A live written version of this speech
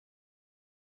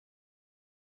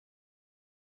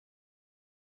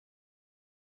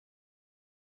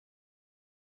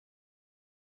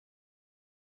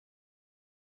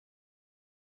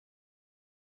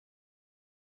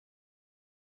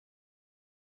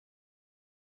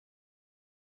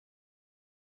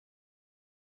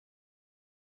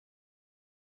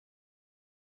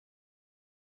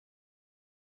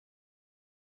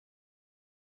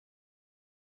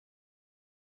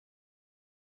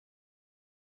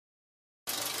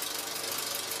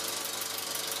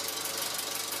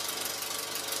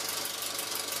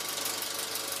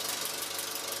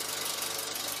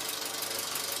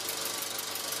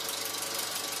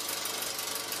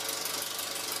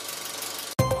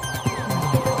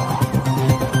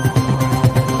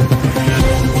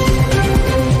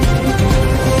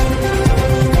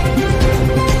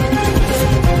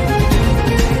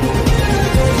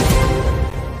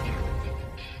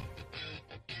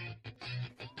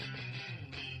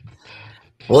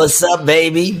What's up,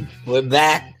 baby? We're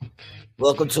back.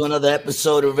 Welcome to another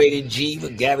episode of Rated G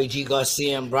with Gary G.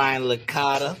 Garcia and Brian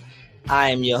Licata.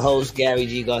 I am your host, Gary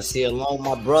G. Garcia, along with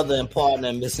my brother and partner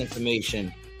in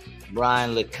misinformation,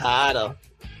 Brian Licata.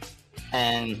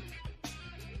 And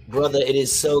brother, it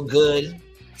is so good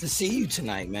to see you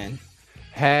tonight, man.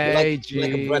 Hey, G.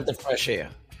 Like a breath of fresh air.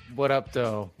 What up,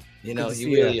 though? You know,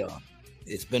 you really are.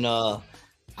 It's been I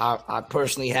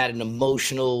personally had an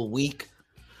emotional week.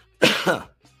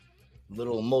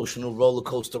 Little emotional roller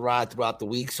coaster ride throughout the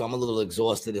week, so I'm a little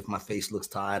exhausted. If my face looks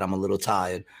tired, I'm a little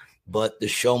tired, but the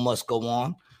show must go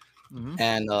on. Mm-hmm.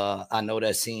 And I know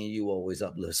that seeing you always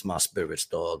uplifts my spirits,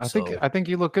 dog. I think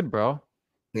you look good, bro.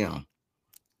 You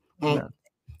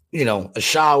know, a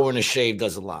shower and a shave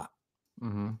does a lot.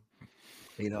 Mm-hmm.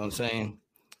 You know what I'm saying?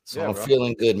 So I'm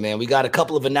feeling good, man. We got a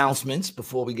couple of announcements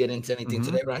before we get into anything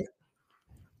today, right?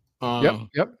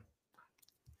 Yep.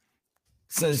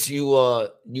 Since you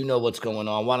know what's going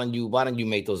on, why don't you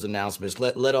make those announcements?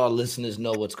 Let our listeners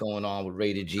know what's going on with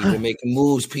Rated G. We're making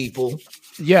moves, people.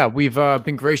 Yeah, we've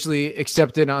been graciously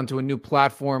accepted onto a new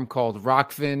platform called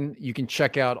Rockfin. You can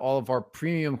check out all of our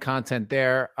premium content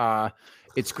there.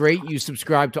 It's great. You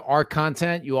subscribe to our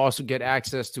content. You also get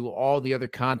access to all the other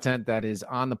content that is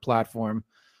on the platform.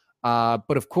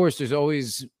 But of course, there's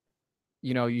always,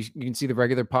 you can see the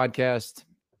regular podcast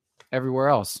everywhere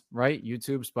else, right?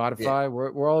 YouTube, Spotify,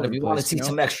 we're all over the place. If you want to see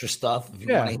some extra stuff, if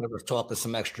you want to hear us talking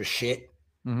some extra shit,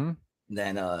 then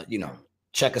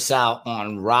check us out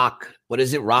on what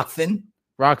is it? Rockfin?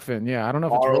 Rockfin, yeah. I don't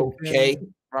know if it's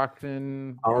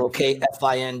Rockfin.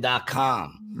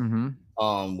 ROKFIN.com.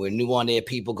 We're new on there,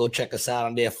 people. Go check us out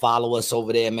on there. Follow us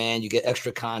over there, man. You get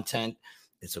extra content.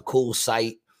 It's a cool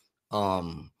site.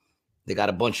 They got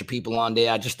a bunch of people on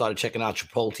there. I just started checking out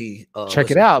Chipotle. Check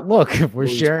it out. Look, we're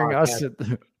sharing us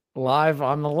live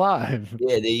on the live.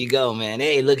 Yeah, there you go, man.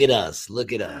 Hey, look at us.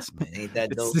 Look at us, man. Ain't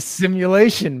that dope? It's the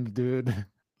simulation, dude.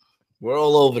 We're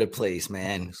all over the place,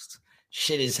 man.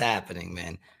 Shit is happening,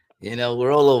 man.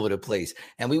 We're all over the place.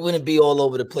 And we wouldn't be all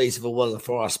over the place if it wasn't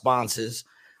for our sponsors.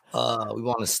 We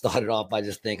want to start it off by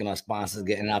just thanking our sponsors,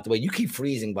 getting out the way. You keep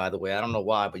freezing, by the way. I don't know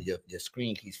why, but your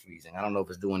screen keeps freezing. I don't know if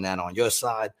it's doing that on your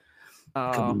side.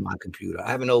 Could be my computer.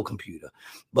 I have an old computer,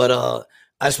 but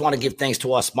I just want to give thanks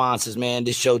to our sponsors, man.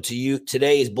 This show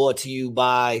today is brought to you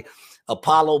by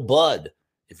Apollo Bud.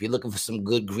 If you're looking for some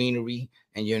good greenery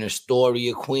and you're in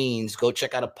Astoria, Queens, go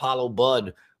check out Apollo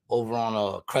Bud over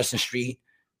on Crescent Street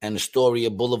and Astoria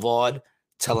Boulevard.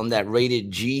 Tell them that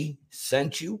Rated G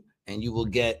sent you, and you will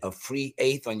get a free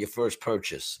eighth on your first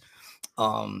purchase.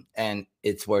 And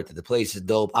it's worth it. The place is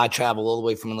dope. I travel all the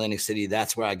way from Atlantic City.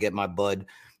 That's where I get my bud.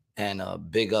 And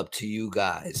big up to you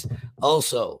guys.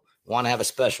 Also, want to have a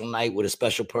special night with a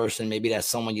special person. Maybe that's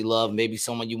someone you love. Maybe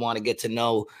someone you want to get to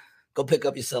know. Go pick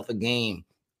up yourself a game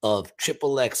of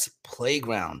XXX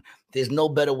Playground. There's no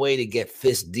better way to get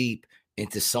fist deep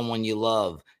into someone you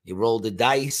love. You roll the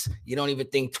dice. You don't even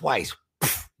think twice.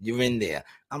 You're in there.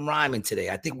 I'm rhyming today.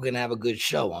 I think we're going to have a good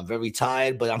show. I'm very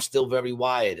tired, but I'm still very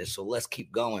wired. So let's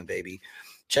keep going, baby.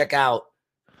 Check out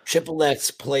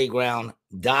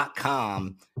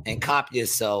XXXplayground.com and copy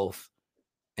yourself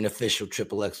an official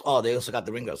XXX. Oh, they also got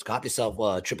the ringers. Copy yourself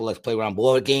a XXX Playground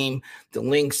board game. The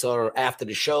links are after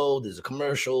the show. There's a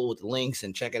commercial with the links,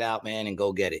 and check it out, man, and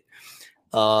go get it.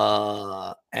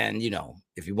 And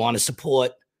if you want to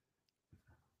support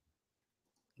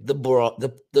the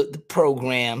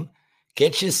program,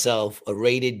 get yourself a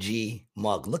Rated G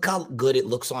mug. Look how good it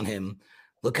looks on him.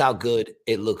 Look how good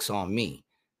it looks on me.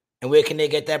 And where can they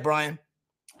get that, Brian?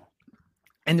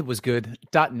 And it was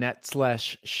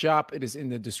good.net/shop. It is in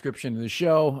the description of the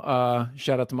show.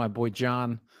 Shout out to my boy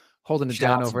John holding it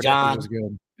down over there. It was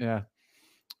good. Yeah.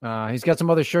 He's got some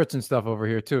other shirts and stuff over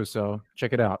here too. So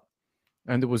check it out.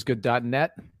 And it was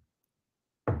good.net.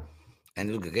 And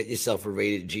you can get yourself a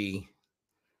Rated G.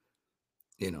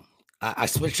 I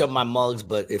switched up my mugs,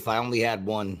 but if I only had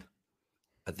one,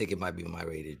 I think it might be my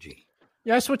Rated G.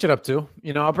 Yeah, I switch it up too.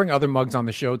 I'll bring other mugs on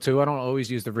the show too. I don't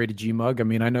always use the Rated G mug. I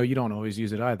mean, I know you don't always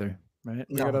use it either, right?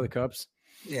 You got other cups.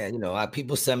 Yeah,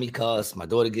 people send me cups. My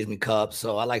daughter gives me cups,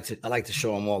 so I like to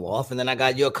show them all off. And then I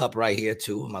got your cup right here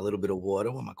too, my little bit of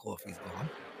water when my coffee's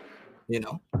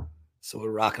gone. So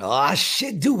we're rocking. Oh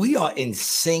shit, dude, we are in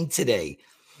sync today.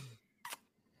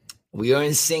 We are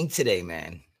in sync today,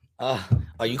 man.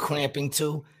 Are you cramping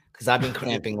too? Because I've been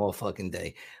cramping all fucking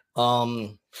day.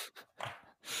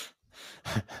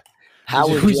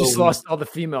 We just lost all the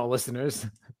female listeners.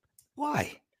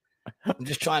 Why? I'm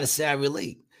just trying to say I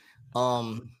relate.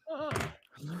 My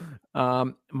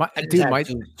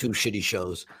two shitty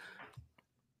shows.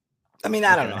 I mean,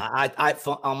 I don't know. I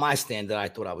on my standard, I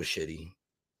thought I was shitty.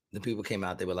 The people came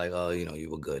out, they were like, "Oh, you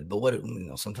were good." But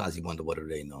sometimes you wonder what do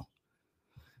they know.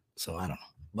 So I don't know.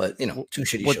 But two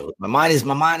shitty shows. My mind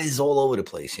is all over the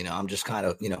place. I'm just kind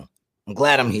of, I'm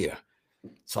glad I'm here,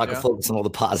 so I can focus on all the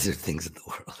positive things in the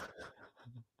world.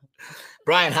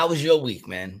 Brian, how was your week,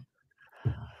 man?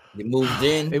 You moved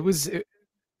in.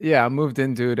 Yeah, I moved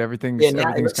in, dude. Everything's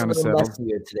kind of settled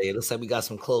today. It looks like we got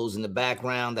some clothes in the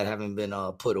background that haven't been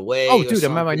put away. Oh, dude,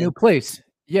 I'm at my new place.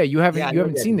 Yeah, you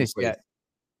haven't seen this yet.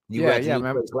 You were at the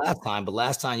new place last time, but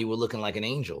last time you were looking like an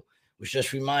angel, which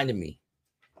just reminded me.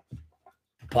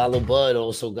 Apollo Bud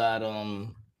also got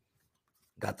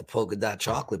the polka dot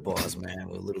chocolate bars, man,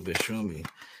 with a little bit shroomy.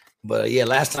 But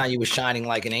last time you were shining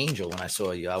like an angel when I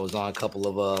saw you. I was on a couple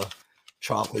of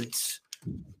chocolates.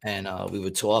 And we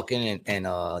were talking,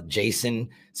 and Jason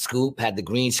Scoop had the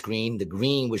green screen. The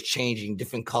green was changing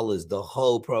different colors the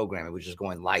whole program. It was just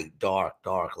going light, dark,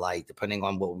 light, depending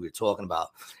on what we were talking about.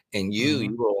 And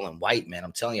you were all in white, man.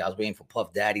 I'm telling you, I was waiting for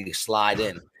Puff Daddy to slide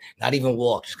in, not even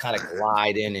walk, just kind of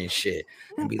glide in and shit,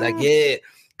 and be like, yeah,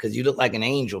 because you look like an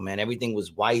angel, man. Everything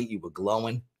was white. You were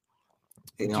glowing.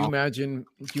 Do you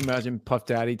imagine Puff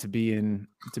Daddy to be in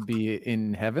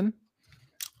heaven?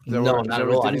 No, not at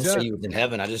all. I didn't say you was in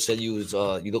heaven. I just said you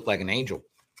look like an angel.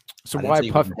 So why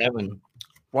Puff in heaven?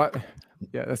 What?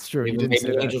 Yeah, that's true. Maybe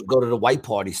angels go to the white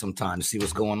party sometime to see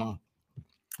what's going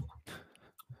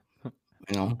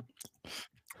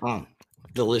on.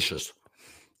 Delicious.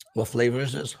 What flavor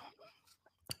is this?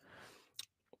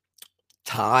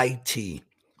 Thai tea.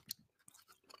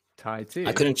 Thai tea.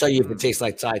 I couldn't tell you if it tastes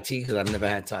like Thai tea because I've never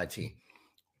had Thai tea.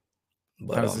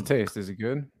 But how does it taste? Is it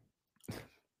good?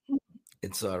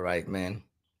 It's all right, man.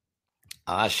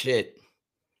 Shit.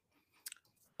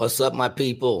 What's up, my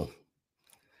people?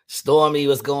 Stormy,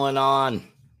 what's going on?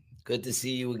 Good to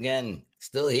see you again.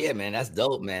 Still here, man. That's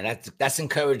dope, man. That's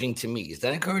encouraging to me. Is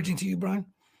that encouraging to you, Brian?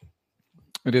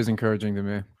 It is encouraging to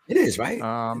me. It is, right?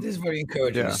 It is very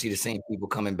encouraging to see the same people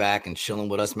coming back and chilling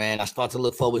with us, man. I start to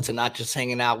look forward to not just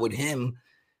hanging out with him,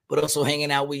 but also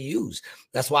hanging out with you.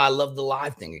 That's why I love the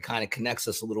live thing. It kind of connects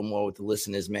us a little more with the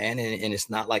listeners, man. And it's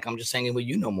not like I'm just hanging with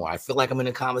you no more. I feel like I'm in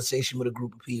a conversation with a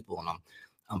group of people, and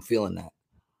I'm feeling that.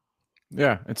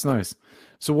 Yeah, it's nice.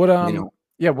 So what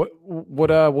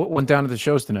what went down at the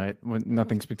shows tonight?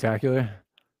 Nothing spectacular?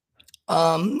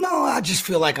 No, I just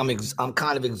feel like I'm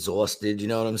kind of exhausted. You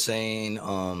know what I'm saying?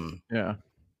 Yeah.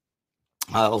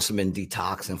 I also been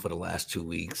detoxing for the last 2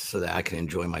 weeks so that I can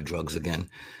enjoy my drugs again.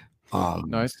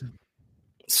 Nice.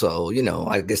 So,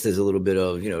 I guess there's a little bit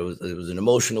of, it was an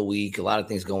emotional week, a lot of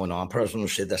things going on, personal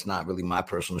shit. That's not really my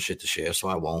personal shit to share, so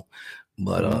I won't.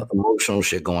 But emotional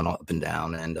shit going up and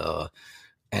down.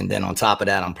 And then on top of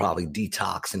that, I'm probably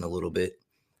detoxing a little bit.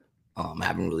 I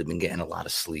haven't really been getting a lot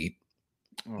of sleep.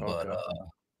 But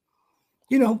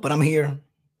I'm here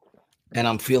and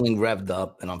I'm feeling revved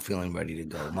up and I'm feeling ready to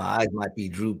go. My eyes might be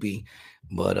droopy,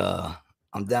 but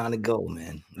I'm down to go,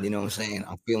 man. You know what I'm saying?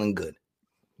 I'm feeling good.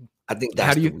 I think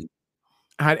that's the week.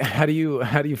 How do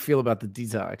you feel about the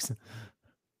detox? Do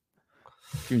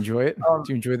you enjoy it? Do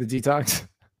you enjoy the detox?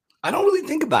 I don't really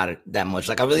think about it that much.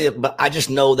 But I just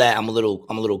know that I'm a little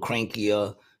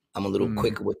crankier. I'm a little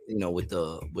quicker with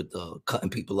the cutting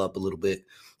people up a little bit.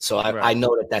 So I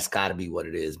know that's got to be what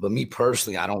it is. But me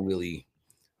personally, I don't really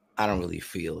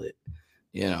feel it,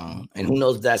 And who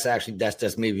knows? That's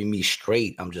just maybe me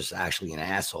straight. I'm just actually an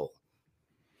asshole.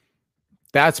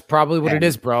 That's probably what it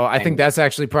is, bro. I think that's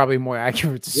actually probably more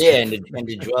accurate. And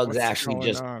the drugs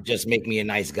actually just make me a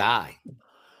nice guy.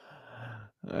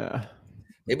 Yeah.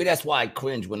 Maybe that's why I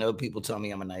cringe whenever people tell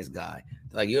me I'm a nice guy.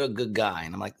 They're like, you're a good guy,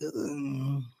 and I'm like,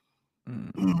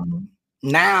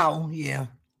 now, yeah,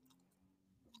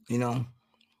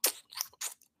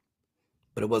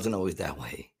 but it wasn't always that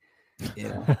way.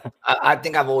 I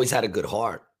think I've always had a good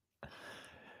heart.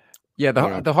 Yeah,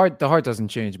 the heart doesn't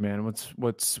change, man.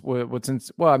 Well,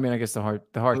 I mean, I guess the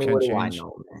heart can change. What do I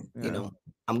know, man? Yeah.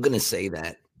 I'm gonna say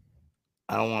that.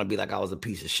 I don't want to be like I was a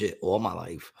piece of shit all my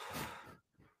life.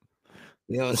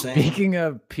 You know what I'm saying? Speaking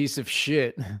of piece of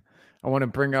shit, I want to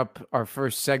bring up our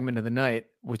first segment of the night,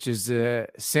 which is the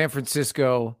San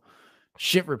Francisco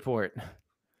shit report.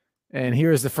 And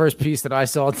here's the first piece that I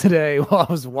saw today while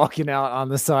I was walking out on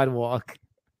the sidewalk.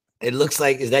 It looks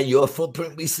like, is that your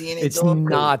footprint we see in it? It's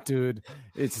not, dude.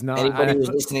 It's not. Anybody who was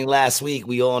listening last week,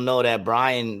 we all know that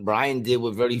Brian did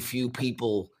what very few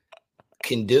people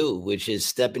can do, which is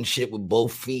step in shit with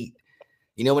both feet.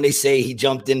 You know when they say he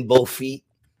jumped in both feet?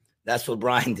 That's what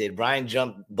Brian did. Brian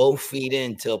jumped both feet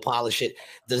in to polish it.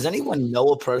 Does anyone know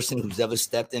a person who's ever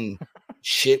stepped in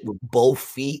shit with both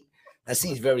feet? That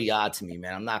seems very odd to me,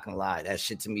 man. I'm not gonna lie. That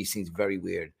shit to me seems very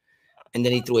weird. And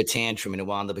then he threw a tantrum and it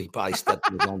wound up he probably stepped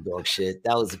in his own dog shit.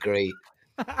 That was great.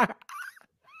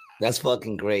 That's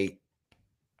fucking great.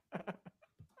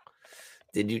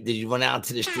 Did you run out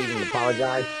to the street and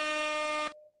apologize?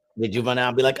 Did you run out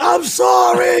and be like, I'm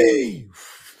sorry?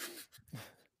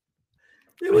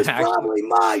 It was probably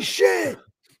my shit.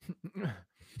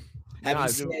 Have you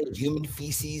seen any human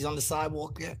feces on the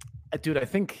sidewalk yet? Dude, I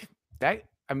think that,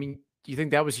 I mean, do you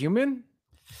think that was human?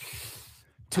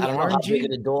 I don't know how big are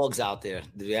the dogs out there.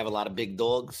 Do you have a lot of big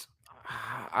dogs?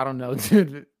 I don't know,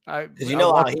 dude. Because you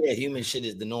know out here, human shit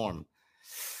is the norm.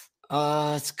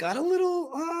 It's got a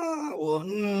little,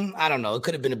 I don't know. It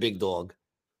could have been a big dog.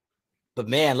 But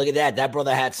man, look at that. That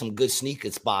brother had some good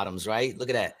sneakers bottoms, right? Look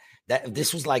at that. If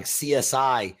this was like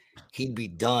CSI, he'd be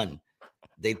done.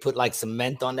 They put like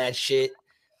cement on that shit,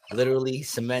 literally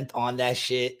cement on that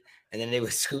shit. And then they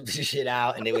would scoop the shit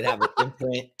out and they would have an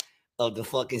imprint of the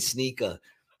fucking sneaker.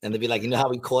 And they'd be like, you know how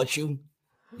we caught you?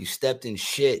 You stepped in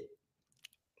shit.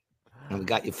 And we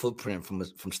got your footprint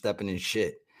from stepping in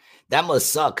shit. That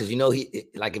must suck because, you know,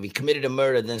 if he committed a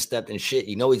murder, then stepped in shit,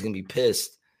 you know he's going to be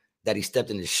pissed that he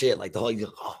stepped into shit. Like the whole, he's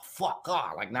like, oh, fuck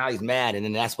God. Like now he's mad. And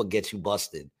then that's what gets you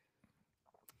busted.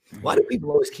 Why do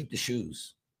people always keep the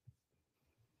shoes?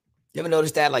 You ever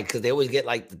notice that? Like, because they always get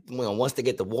like, once they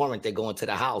get the warrant, they go into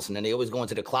the house and then they always go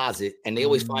into the closet and they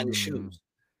always find the shoes.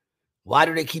 Why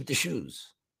do they keep the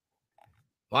shoes?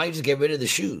 Why don't you just get rid of the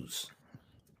shoes?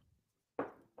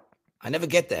 I never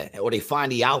get that. Or they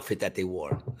find the outfit that they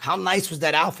wore. How nice was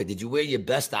that outfit? Did you wear your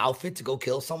best outfit to go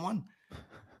kill someone?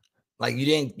 Like you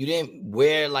didn't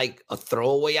wear like a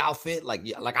throwaway outfit? Like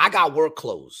I got work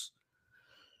clothes.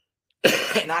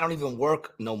 And I don't even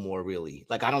work no more, really.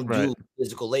 Like I don't do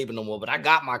physical labor no more, but I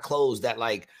got my clothes that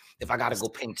like if I gotta go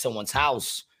paint someone's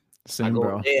house, I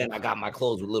go in there and I got my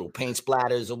clothes with little paint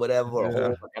splatters or whatever, or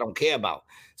hole I don't care about.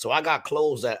 So I got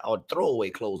clothes that are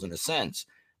throwaway clothes in a sense.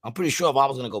 I'm pretty sure if I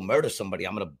was gonna go murder somebody,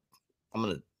 I'm gonna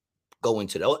go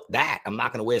into that. I'm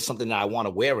not gonna wear something that I want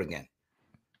to wear again.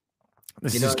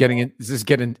 This is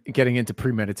getting into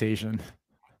premeditation.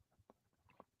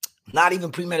 Not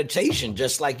even premeditation,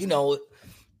 just like, you know,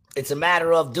 it's a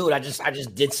matter of, dude, I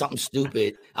just did something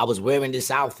stupid. I was wearing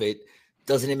this outfit.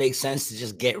 Doesn't it make sense to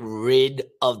just get rid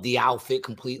of the outfit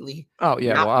completely? Oh,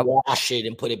 yeah. Not wash it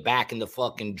and put it back in the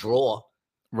fucking drawer.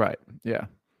 Right. Yeah.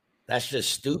 That's just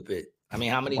stupid. I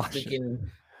mean, how many,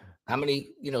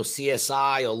 you know,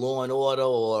 CSI or Law and Order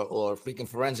or freaking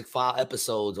Forensic File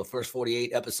episodes or First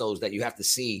 48 episodes that you have to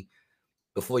see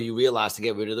before you realize to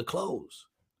get rid of the clothes?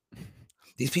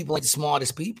 These people ain't the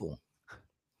smartest people.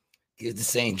 Gives the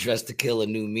saying dress to kill a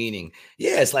new meaning.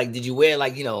 Yeah, it's like, did you wear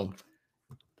like, you know,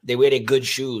 they wear their good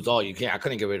shoes. Oh, you can't. I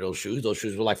couldn't get rid of those shoes. Those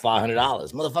shoes were like $500.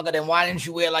 Motherfucker, then why didn't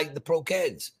you wear like the Pro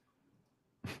Keds?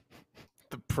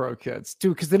 The Pro Keds,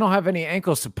 dude, because they don't have any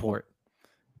ankle support.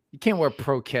 You can't wear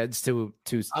Pro Keds to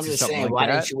I'm just saying, like why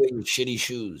didn't you wear your shitty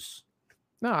shoes?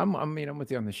 No, I'm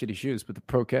with you on the shitty shoes, but the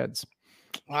Pro Keds.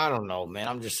 I don't know, man.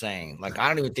 I'm just saying. Like, I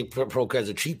don't even think Pro Keds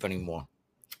are cheap anymore.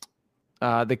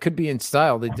 They could be in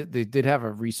style. They did have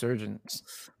a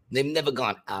resurgence. They've never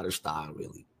gone out of style,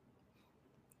 really.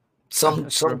 Some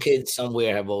kids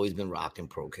somewhere have always been rocking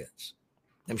Pro Keds.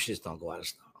 Them shits don't go out of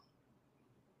style.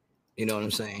 You know what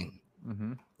I'm saying?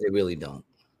 Mm-hmm. They really don't.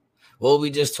 What were we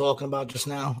just talking about just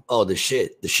now? Oh, the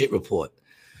shit report.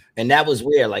 And that was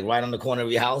where, like right on the corner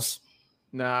of your house?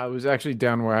 No, I was actually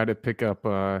down where I had to pick up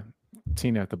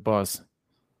Tina at the bus.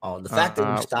 Oh, the fact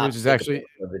that you stopped is actually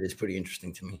of it is pretty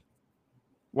interesting to me.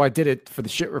 Well, I did it for the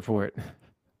shit report.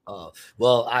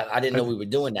 Well, I didn't know we were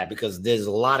doing that because there's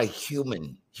a lot of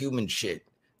human shit.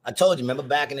 I told you, remember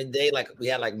back in the day, like we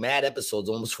had like mad episodes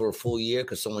almost for a full year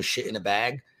because someone shit in a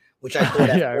bag, which I thought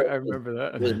I remember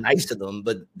that. It was nice of them,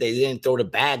 but they didn't throw the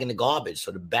bag in the garbage.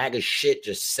 So the bag of shit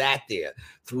just sat there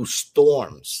through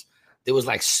storms. There was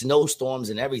like snowstorms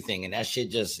and everything, and that shit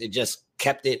just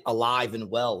kept it alive and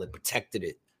well. It protected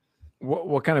it.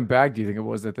 What kind of bag do you think it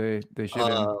was that they shit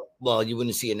in? Well, you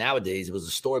wouldn't see it nowadays. It was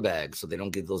a store bag, so they don't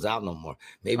give those out no more.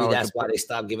 Maybe that's why they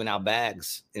stopped giving out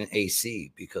bags in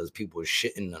AC because people were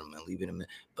shitting them and leaving them.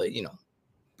 But you know,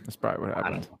 that's probably what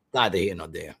happened. Neither here nor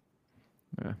there.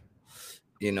 Yeah.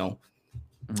 You know,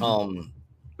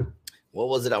 what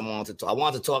was it I wanted to? I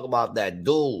wanted to talk about that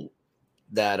dude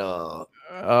that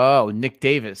Nick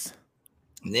Davis.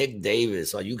 Nick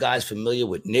Davis. Are you guys familiar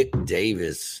with Nick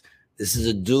Davis? This is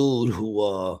a dude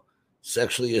who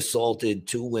sexually assaulted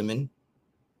 2 women.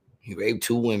 He raped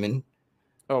 2 women.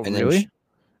 Oh, and really?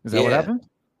 Is that what happened?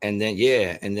 And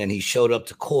then he showed up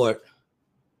to court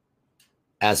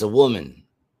as a woman.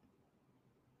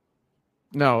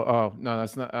 No, oh no,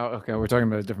 that's not. Oh, okay, we're talking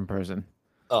about a different person.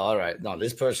 Oh, all right. No,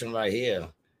 this person right here.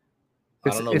 I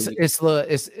don't know who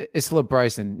It's Isla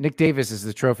Bryson. Nick Davis is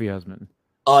the trophy husband.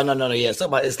 Oh, no. Yeah,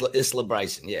 somebody Isla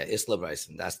Bryson. Yeah, Isla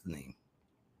Bryson. That's the name.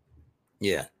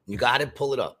 Yeah, you got it.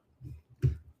 Pull it up.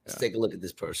 Let's take a look at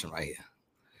this person right here.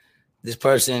 This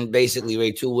person basically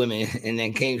raped 2 women and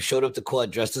then showed up to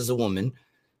court dressed as a woman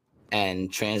and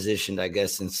transitioned, I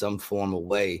guess, in some form of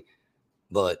way.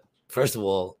 But first of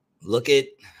all, look at.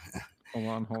 Hold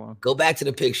on. Go back to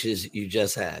the pictures you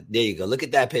just had. There you go. Look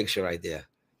at that picture right there.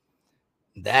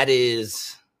 That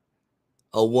is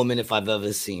a woman if I've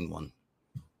ever seen one.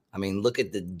 I mean, look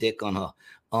at the dick on her.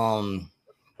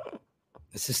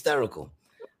 It's hysterical.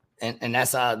 And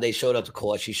that's how they showed up to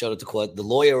court. She showed up to court. The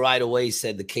lawyer right away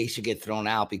said the case should get thrown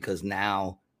out because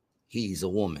now he's a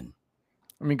woman.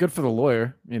 I mean, good for the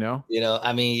lawyer, you know?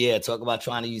 I mean, yeah, talk about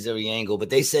trying to use every angle, but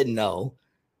they said no.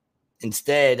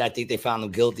 Instead, I think they found him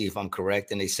guilty, if I'm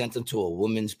correct, and they sent him to a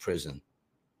women's prison.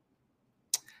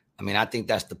 I mean, I think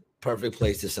that's the perfect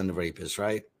place to send a rapist,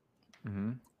 right?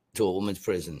 Mm-hmm. To a women's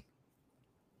prison.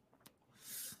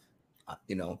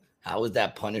 How is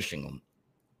that punishing them?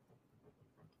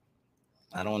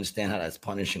 I don't understand how that's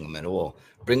punishing them at all.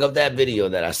 Bring up that video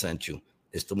that I sent you.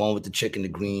 It's the one with the chick in the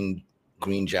green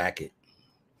jacket.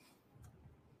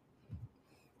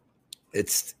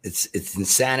 It's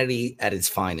insanity at its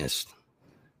finest,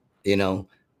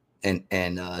 And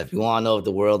if you want to know if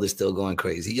the world is still going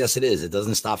crazy, yes, it is. It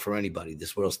doesn't stop for anybody.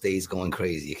 This world stays going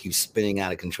crazy. It keeps spinning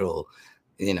out of control,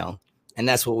 And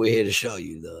that's what we're here to show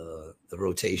you, the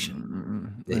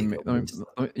rotation. Let me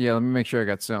make sure I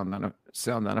got sound on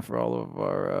it for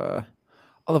all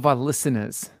of our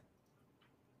listeners.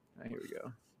 Here we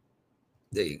go.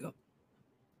 There you go.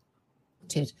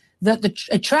 That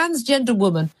a transgender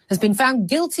woman has been found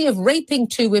guilty of raping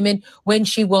 2 women when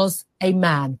she was a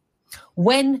man.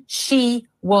 When she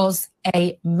was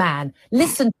a man.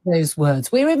 Listen to those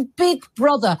words. We're in Big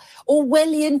Brother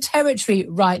Orwellian territory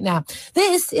right now.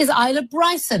 This is Isla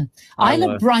Bryson.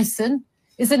 Isla Bryson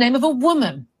is the name of a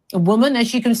woman. A woman,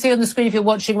 as you can see on the screen if you're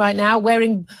watching right now,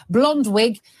 wearing blonde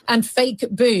wig and fake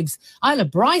boobs. Isla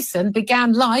Bryson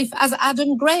began life as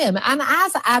Adam Graham. And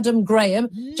as Adam Graham,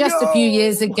 just a few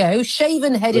years ago,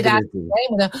 shaven-headed Adam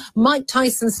Graham with a Mike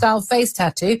Tyson-style face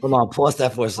tattoo. Hold on, pause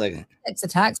that for a second. Sex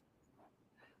attacks.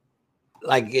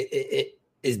 Like,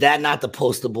 is that not the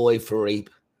poster boy for rape?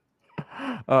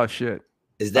 Oh, shit.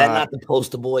 Is that not the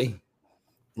poster boy?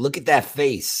 Look at that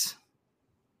face.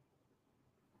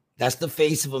 That's the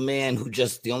face of a man who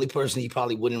the only person he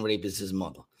probably wouldn't rape is his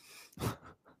mother.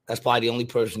 That's probably the only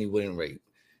person he wouldn't rape.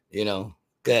 Go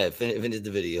ahead, finish the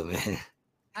video, man.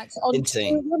 On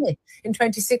Insane. 2 women in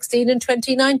 2016 and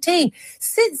 2019.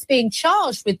 Since being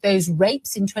charged with those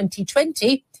rapes in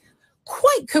 2020,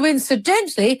 quite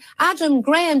coincidentally, Adam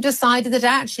Graham decided that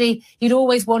actually he'd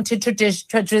always wanted to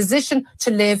transition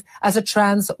to live as a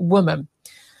trans woman.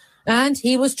 And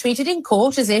he was treated in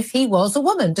court as if he was a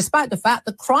woman, despite the fact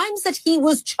the crimes that he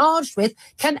was charged with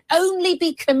can only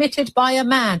be committed by a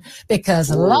man. Because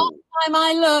last time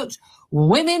I looked,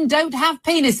 women don't have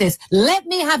penises. Let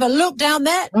me have a look down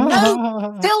there.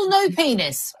 No, still no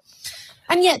penis.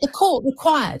 And yet the court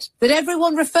required that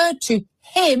everyone referred to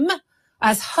him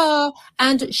as her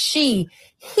and she.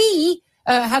 He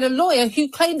had a lawyer who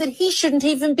claimed that he shouldn't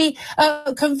even be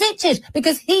convicted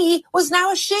because he was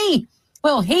now a she.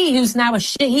 Well, he who's now a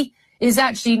she is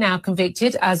actually now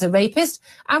convicted as a rapist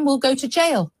and will go to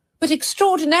jail. But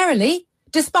extraordinarily,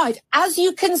 despite, as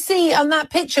you can see on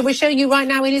that picture we're showing you right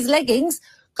now in his leggings,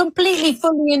 completely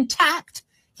fully intact,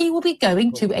 he will be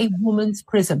going to a woman's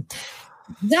prison.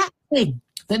 That thing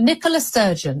that Nicola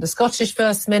Sturgeon, the Scottish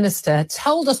First Minister,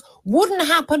 told us wouldn't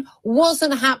happen,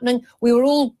 wasn't happening, we were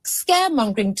all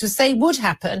scaremongering to say would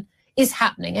happen, is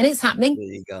happening. And it's happening. There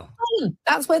you go.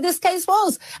 That's where this case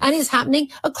was. And it's happening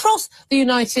across the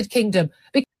United Kingdom.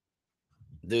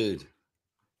 Dude,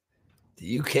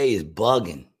 the UK is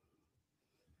bugging.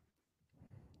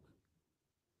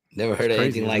 Never heard of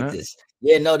anything like this.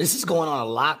 Yeah, no, this is going on a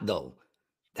lot, though.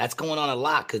 That's going on a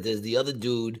lot because there's the other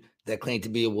dude that claimed to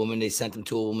be a woman. They sent him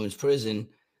to a woman's prison,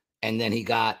 and then he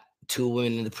got 2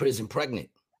 women in the prison pregnant.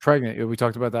 We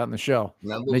talked about that in the show.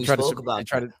 Remember, we spoke about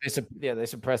they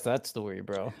suppressed that story,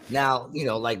 bro. Now,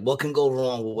 what can go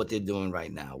wrong with what they're doing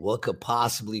right now? What could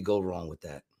possibly go wrong with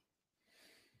that?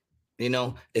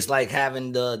 It's like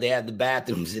having they have the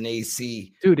bathrooms in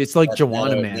AC. Dude, it's like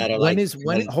Joanna Man.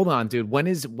 Hold on, dude. When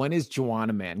is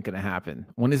Joanna Man gonna happen?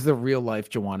 When is the real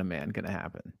life Joanna Man gonna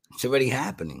happen? It's already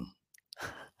happening.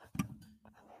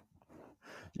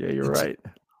 Yeah, you're right.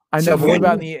 I know. What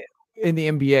about in the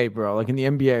NBA, bro? Like in the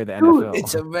NBA or the NFL?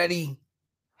 It's already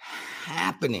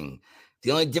happening.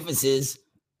 The only difference is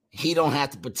he don't have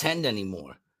to pretend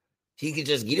anymore. He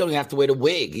don't even have to wear the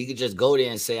wig. He could just go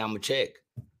there and say, I'm a chick.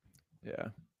 Yeah.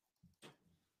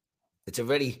 It's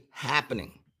already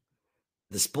happening.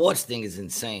 The sports thing is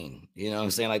insane. You know what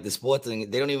I'm saying? Like the sports thing,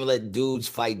 they don't even let dudes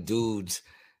fight dudes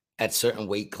at certain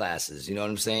weight classes. You know what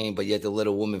I'm saying? But yet they let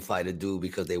a woman fight a dude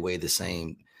because they weigh the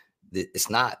same. It's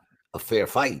not a fair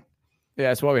fight. Yeah,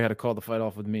 that's why we had to call the fight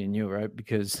off with me and you, right?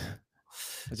 Because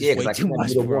it's way too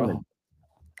much, bro.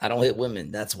 I don't hit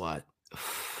women. That's why.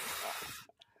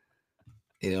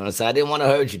 You know what I'm saying? I didn't want to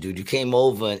hurt you, dude. You came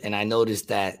over and I noticed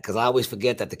that because I always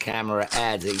forget that the camera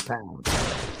adds 8 pounds.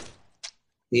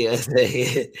 Yeah,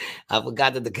 I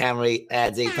forgot that the camera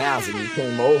adds 8 pounds, and you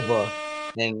came over,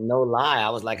 and no lie, I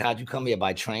was like, "How'd you come here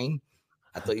by train?"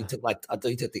 I thought you took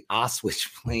the Oswich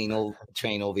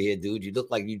train over here, dude. You look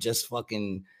like you just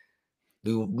fucking.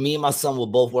 Me and my son were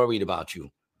both worried about you.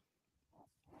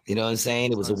 You know what I'm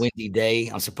saying? It was a windy day.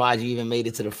 I'm surprised you even made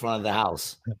it to the front of the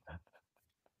house.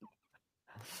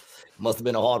 Must have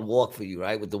been a hard walk for you,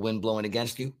 right? With the wind blowing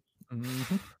against you.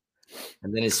 Mm-hmm.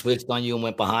 And then it switched on you and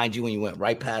went behind you, and you went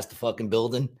right past the fucking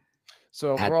building.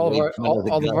 So for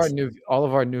all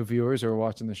of our new viewers who are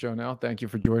watching the show now, thank you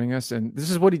for joining us. And this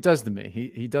is what he does to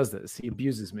me. He does this. He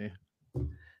abuses me.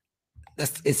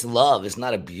 It's love. It's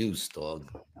not abuse, dog.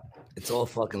 It's all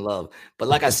fucking love. But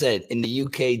like I said, in the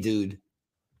UK, dude,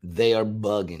 they are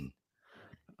bugging.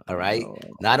 All right.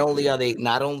 Not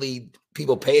only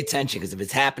people pay attention, because if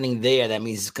it's happening there, that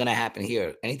means it's gonna happen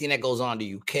here. Anything that goes on in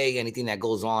the UK, anything that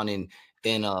goes on in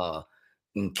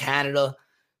Canada,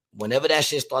 whenever that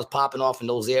shit starts popping off in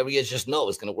those areas, just know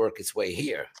it's gonna work its way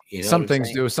here. You know, some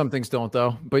things do, some things don't,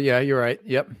 though. But yeah, you're right.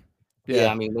 Yep. Yeah,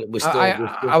 I mean, we're still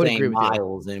I would agree with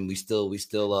miles, and we still we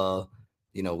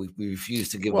refuse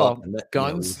to give up.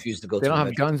 Guns. We refuse to go. They don't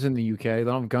have guns in the UK. They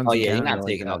don't have guns. Oh yeah, you're not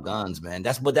taking our guns, man.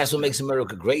 That's what makes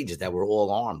America great, is that we're all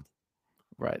armed.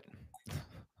 Right.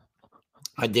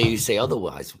 How dare you say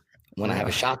otherwise when I have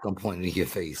a shotgun pointed in your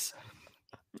face?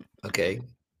 Okay,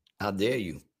 how dare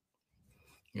you?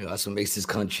 You know, that's what makes this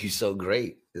country so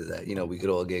great, is that, you know, we could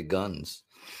all get guns.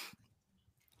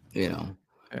 You know,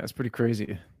 yeah, it's pretty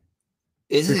crazy.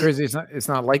 It's crazy. It's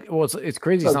not like, well, it's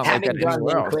crazy. It's not like that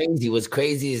anywhere else. Crazy. What's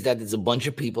crazy is that there's a bunch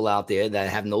of people out there that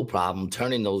have no problem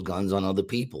turning those guns on other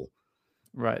people.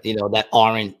 Right. You know, that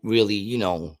aren't really, you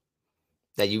know,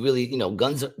 that you really, you know,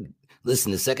 guns are,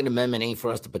 listen, the Second Amendment ain't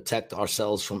for us to protect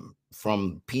ourselves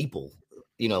from people.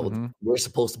 You know, we're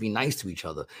supposed to be nice to each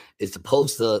other. It's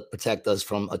supposed to protect us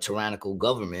from a tyrannical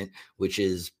government, which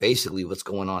is basically what's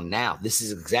going on now. This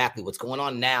is exactly what's going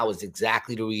on now, is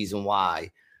exactly the reason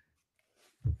why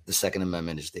the Second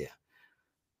Amendment is there.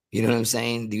 You know what I'm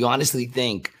saying? Do you honestly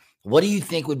think, what do you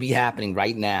think would be happening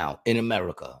right now in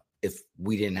America if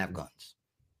we didn't have guns?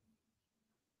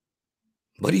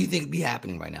 What do you think would be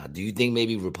happening right now? Do you think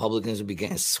maybe Republicans would be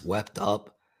getting swept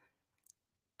up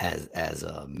as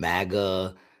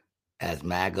MAGA,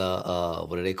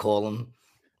 what do they call them?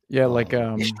 Yeah, like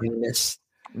extremists.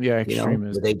 Yeah,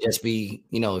 extremists. Would they just be,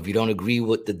 you know, if you don't agree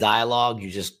with the dialogue, you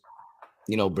just,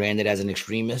 you know, branded as an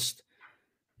extremist,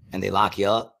 and they lock you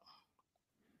up?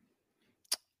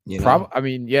 You know? I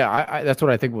mean, yeah, I that's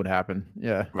what I think would happen.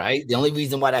 Yeah. Right? The only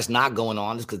reason why that's not going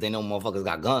on is because they know motherfuckers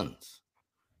got guns.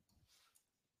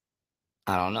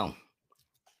 I don't know.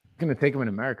 Gonna take them in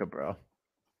America, bro.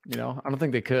 You know, I don't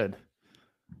think they could.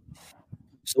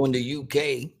 So in the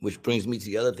UK, which brings me to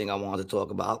the other thing I wanted to talk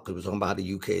about, because we're talking about how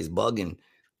the UK is bugging.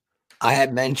 I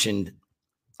had mentioned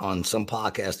on some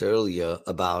podcast earlier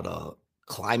about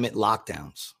climate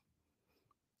lockdowns.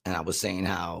 And I was saying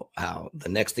how the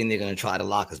next thing they're going to try to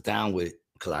lock us down with,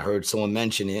 because I heard someone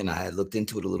mention it and I had looked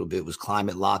into it a little bit, was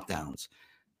climate lockdowns.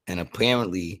 And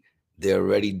apparently they're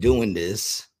already doing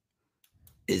this.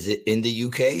 Is it in the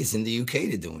UK? It's in the UK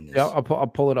they're doing this. Yeah, I'll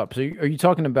pull it up. So are you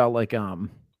talking about like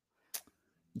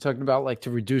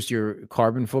to reduce your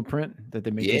carbon footprint, that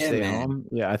they make you stay home?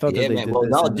 Yeah, I thought that they did well,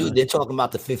 this. No, dude, they're talking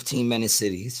about the 15-minute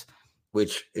cities,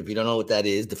 which, if you don't know what that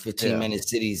is, the 15-minute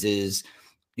cities is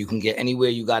you can get anywhere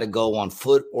you got to go on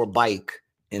foot or bike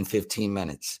in 15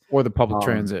 minutes. Or the public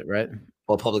transit, right?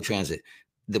 Or public transit.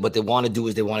 What they want to do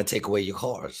is they want to take away your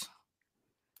cars.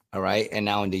 All right. And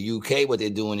now in the UK, what they're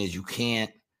doing is you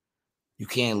can't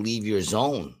leave your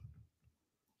zone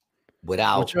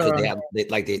without,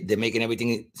 they're making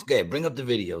everything. Okay, bring up the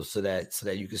videos so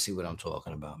that you can see what I'm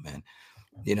talking about, man.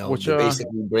 You know, they're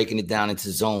basically breaking it down into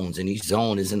zones, and each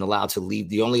zone isn't allowed to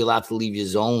leave. You're only allowed to leave your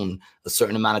zone a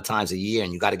certain amount of times a year,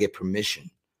 and you got to get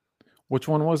permission. Which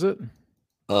one was it?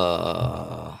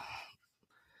 I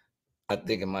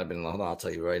think it might have been, hold on, I'll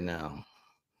tell you right now.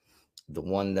 The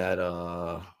one that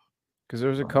Because there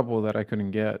was a couple that I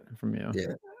couldn't get from you.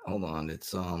 Yeah, hold on.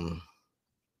 It's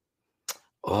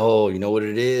oh, you know what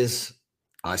it is?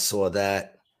 I saw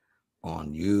that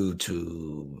on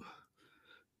YouTube.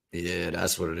 Yeah,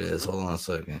 that's what it is. Hold on a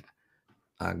second.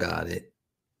 I got it.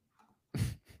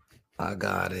 I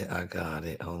got it.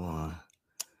 Hold on.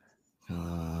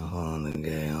 Hold on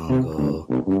again. I'll go.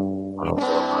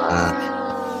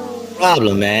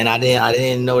 Problem, man. I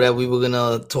didn't know that we were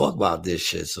gonna talk about this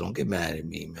shit. So don't get mad at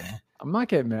me, man. I'm not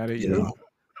getting mad at you.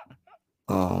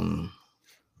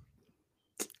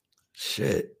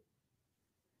 Shit.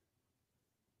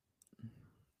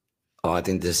 Oh, I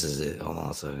think this is it. Hold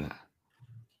on a second.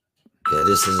 Yeah,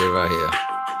 this is it right here.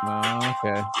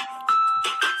 Okay.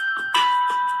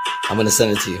 I'm gonna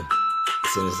send it to you.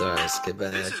 As soon as all right, skip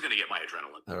ahead. This is gonna get my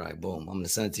adrenaline. All right, boom. I'm gonna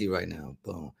send it to you right now.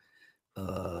 Boom.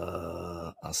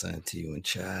 I'll send it to you in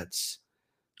chats.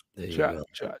 There you go.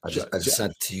 I just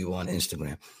sent it to you on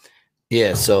Instagram.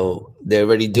 Yeah, so they're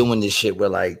already doing this shit where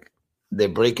like they're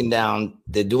breaking down,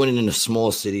 they're doing it in a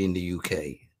small city in the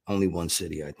UK, only one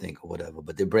city, I think, or whatever,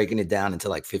 but they're breaking it down into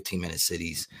like 15-minute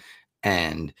cities,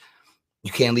 and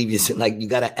you can't leave your, like, you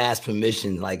got to ask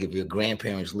permission. Like if your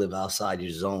grandparents live outside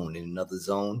your zone in another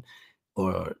zone,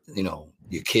 or, you know,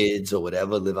 your kids or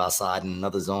whatever live outside in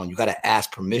another zone, you got to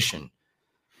ask permission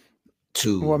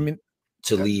to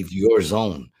leave your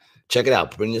zone. Check it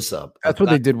out. Bring this up. That's what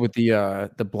they did with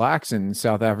the blacks in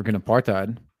South African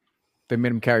apartheid. They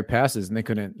made them carry passes, and they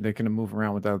couldn't move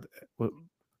around without,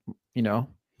 you know.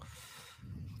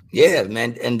 Yeah,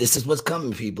 man. And this is what's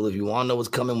coming, people. If you want to know what's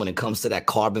coming when it comes to that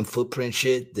carbon footprint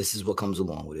shit, this is what comes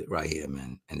along with it right here,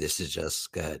 man. And this is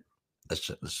just good.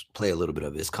 Let's play a little bit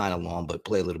of it. It's kind of long, but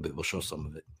play a little bit. We'll show some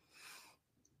of it.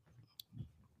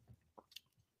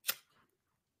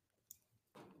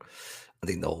 I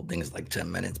think the whole thing is like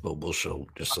 10 minutes, but we'll show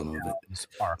just some of it.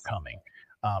 Are coming.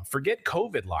 Forget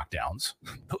COVID lockdowns.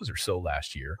 Those are so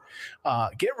last year.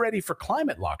 Get ready for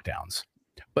climate lockdowns.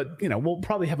 But, you know, we'll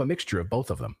probably have a mixture of both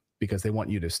of them because they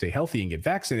want you to stay healthy and get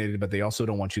vaccinated, but they also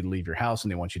don't want you to leave your house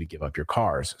and they want you to give up your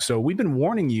cars. So we've been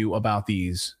warning you about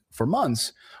these for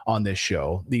months on this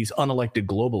show. These unelected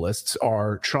globalists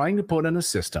are trying to put in a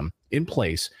system in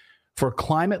place for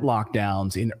climate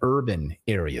lockdowns in urban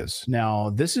areas. Now,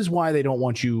 this is why they don't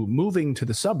want you moving to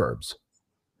the suburbs.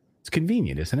 It's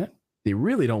convenient, isn't it? They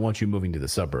really don't want you moving to the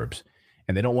suburbs,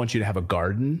 and they don't want you to have a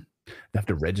garden. You have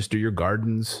to register your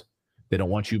gardens. They don't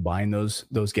want you buying those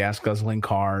gas guzzling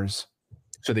cars.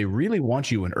 So they really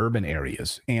want you in urban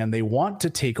areas, and they want to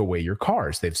take away your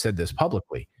cars. They've said this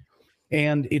publicly.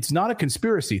 And it's not a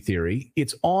conspiracy theory.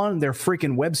 It's on their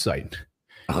freaking website,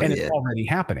 and it's already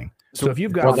happening. So if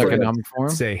you've got to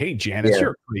say, hey, Janice,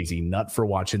 you're a crazy nut for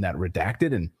watching that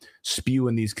Redacted and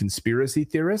spewing these conspiracy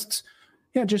theorists.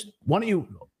 Yeah, just why don't you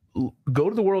go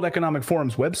to the World Economic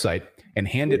Forum's website and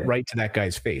hand it right to that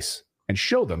guy's face and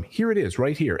show them, here it is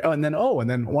right here. And then why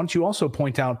don't you also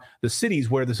point out the cities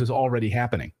where this is already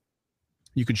happening?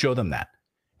 You could show them that.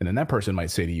 And then that person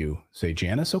might say to you,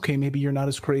 Janice, okay, maybe you're not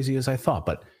as crazy as I thought,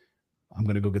 but I'm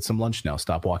going to go get some lunch now.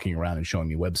 Stop walking around and showing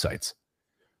me websites.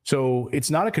 So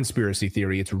it's not a conspiracy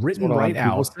theory. It's written right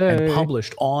out and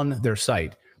published on their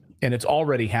site. And it's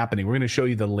already happening. We're going to show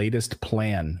you the latest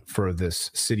plan for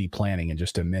this city planning in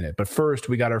just a minute. But first,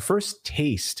 we got our first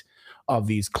taste of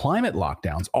these climate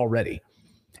lockdowns already.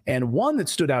 And one that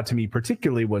stood out to me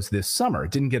particularly was this summer.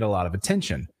 It didn't get a lot of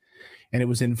attention. And it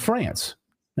was in France.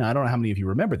 Now, I don't know how many of you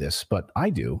remember this, but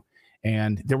I do.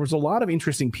 And there was a lot of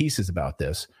interesting pieces about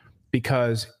this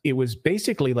because it was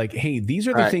basically like, hey, these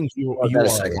are the things you are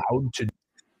allowed to do.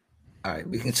 All right,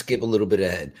 we can skip a little bit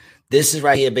ahead. This is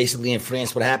right here, basically in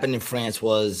France. What happened in France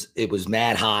was it was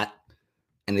mad hot,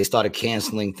 and they started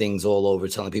canceling things all over,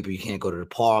 telling people you can't go to the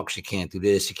parks, you can't do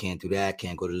this, you can't do that,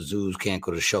 can't go to the zoos, can't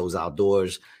go to the shows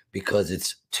outdoors because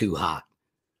it's too hot.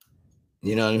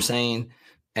 You know what I'm saying?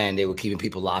 And they were keeping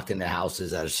people locked in their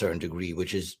houses at a certain degree,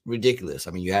 which is ridiculous.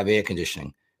 I mean, you have air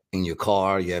conditioning in your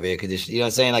car, you have air conditioning. You know what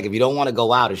I'm saying? Like, if you don't want to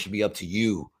go out, it should be up to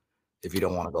you if you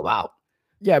don't want to go out.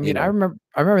 Yeah, I mean, I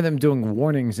remember them doing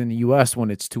warnings in the U.S. when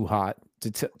it's too hot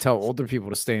to tell older people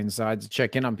to stay inside, to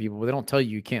check in on people, but they don't tell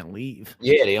you can't leave.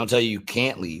 Yeah, they don't tell you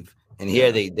can't leave. And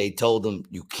here they told them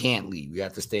you can't leave. You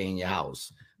have to stay in your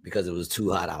house because it was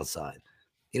too hot outside.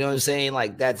 You know what I'm saying?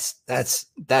 Like that's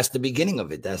the beginning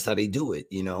of it. That's how they do it,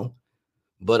 you know.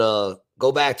 But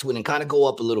go back to it and kind of go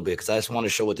up a little bit because I just want to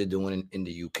show what they're doing in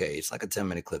the UK. It's like a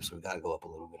 10-minute clip, so we got to go up a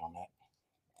little bit on that.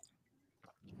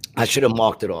 I should have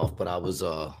marked it off, but I was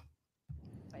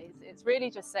It's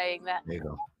really just saying that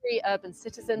every urban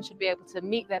citizen should be able to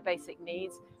meet their basic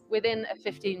needs within a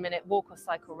 15-minute walk or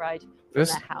cycle ride from their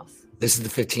house. This is the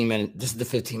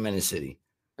 15-minute city.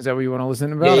 Is that what you want to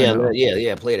listen about?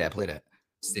 Yeah. Play that.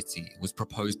 City was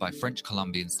proposed by French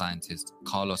Colombian scientist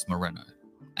Carlos Moreno,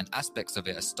 and aspects of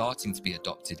it are starting to be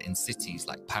adopted in cities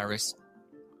like Paris,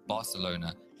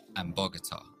 Barcelona, and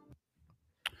Bogota.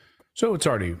 So it's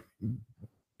already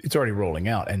rolling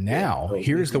out. And now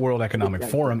here's the World Economic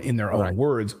Forum in their own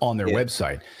words on their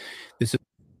website. This is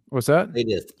what's that?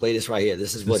 Play this right here.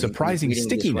 This is the surprising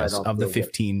stickiness of the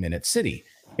 15-minute city.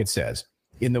 It says,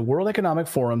 in the World Economic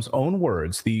Forum's own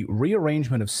words, the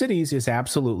rearrangement of cities is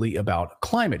absolutely about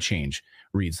climate change,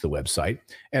 reads the website,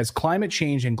 as climate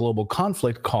change and global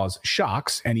conflict cause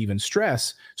shocks and even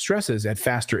stresses at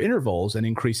faster intervals and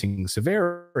increasing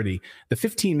severity. The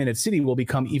 15-minute city will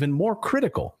become even more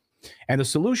critical. And the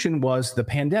solution was the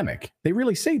pandemic. They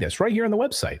really say this right here on the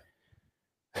website.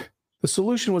 The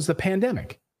solution was the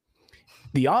pandemic.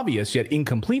 The obvious yet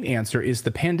incomplete answer is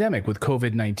the pandemic with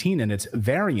COVID-19 and its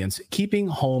variants keeping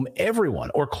home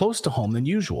everyone or close to home than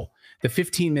usual. The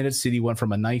 15-minute city went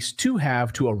from a nice to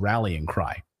have to a rallying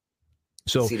cry.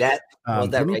 So see that?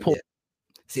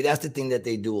 See, that's the thing that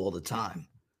they do all the time.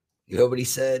 You heard what he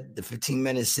said? The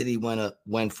 15-minute city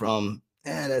went from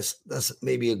that's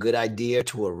maybe a good idea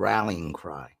to a rallying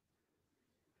cry.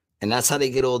 And that's how they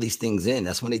get all these things in.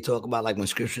 That's when they talk about, like when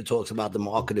scripture talks about the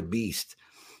mark of the beast.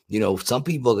 You know, some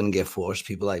people are going to get forced.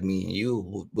 People like me and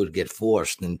you would get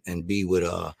forced and would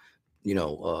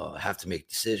have to make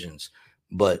decisions.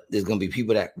 But there's going to be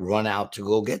people that run out to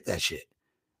go get that shit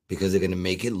because they're going to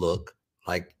make it look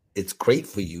like it's great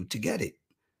for you to get it.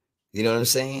 You know what I'm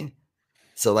saying?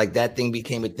 So like that thing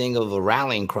became a thing of a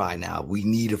rallying cry now. We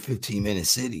need a 15-minute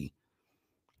city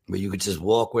where you could just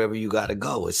walk wherever you got to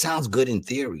go. It sounds good in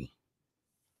theory.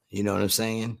 You know what I'm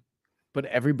saying? But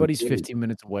everybody's 15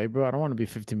 minutes away, bro. I don't want to be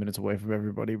 15 minutes away from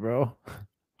everybody, bro.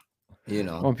 You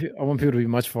know, I want people to be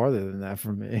much farther than that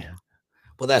from me.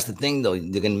 Well, that's the thing, though.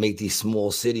 They're going to make these small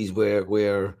cities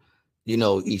where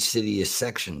each city is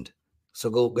sectioned. So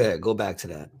go ahead, go back to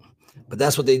that. But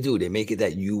that's what they do. They make it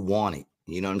that you want it.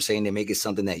 You know what I'm saying? They make it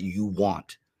something that you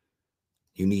want.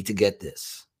 You need to get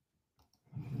this.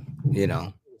 You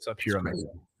know, it's up here on the.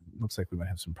 Looks like we might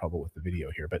have some trouble with the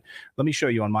video here, but let me show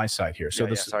you on my side here. So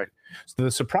so the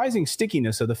surprising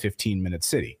stickiness of the 15-minute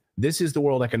city. This is the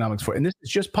World Economic Forum, and this is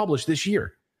just published this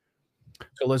year.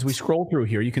 So as we scroll through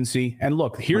here, you can see, and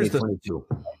look, here's the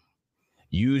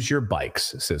use your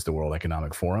bikes, says the World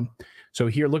Economic Forum. So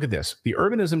here, look at this. The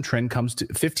urbanism trend comes to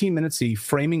 15-minute city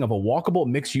framing of a walkable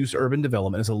mixed-use urban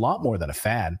development is a lot more than a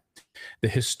fad. The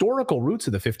historical roots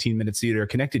of the 15-minute city are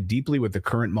connected deeply with the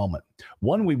current moment,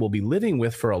 one we will be living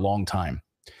with for a long time.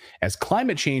 As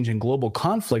climate change and global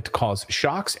conflict cause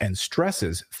shocks and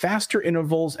stresses, faster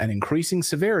intervals, and increasing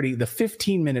severity, the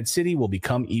 15-minute city will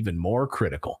become even more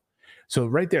critical. So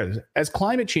right there, as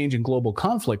climate change and global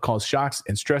conflict cause shocks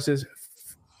and stresses,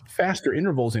 faster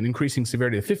intervals and increasing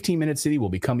severity, the 15-minute city will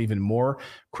become even more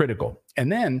critical. And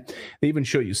then they even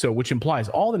show you, which implies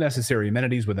all the necessary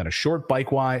amenities within a short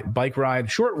bike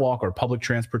ride, short walk, or public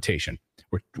transportation.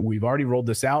 We've already rolled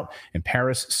this out in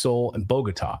Paris, Seoul, and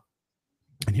Bogota.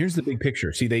 And here's the big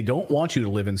picture. See, they don't want you to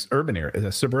live in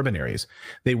suburban areas.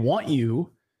 They want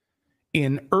you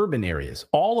in urban areas.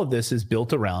 All of this is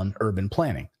built around urban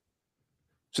planning.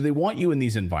 So they want you in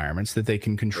these environments that they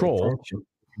can control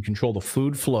the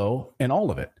food flow and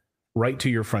all of it right to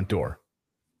your front door.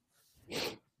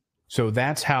 So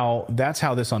that's how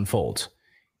this unfolds.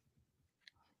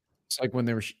 It's like when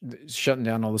they were shutting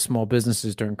down all the small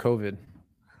businesses during COVID.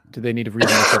 Do they need a reason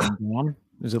to shut them down?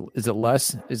 Is it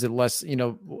less? Is it less?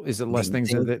 Is it less things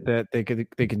that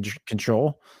they can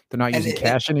control? They're not using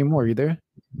cash anymore either.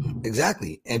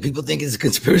 Exactly, and people think it's a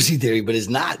conspiracy theory, but it's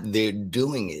not. They're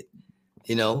doing it.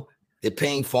 They're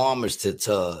paying farmers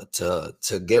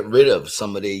to get rid of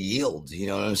some of their yields. You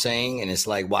know what I'm saying? And it's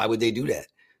like, why would they do that?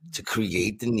 To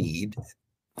create the need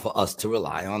for us to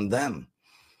rely on them.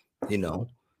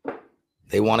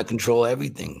 They want to control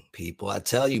everything, people. I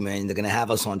tell you, man, they're going to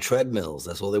have us on treadmills.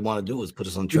 That's all they want to do is put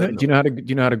us on treadmills. Do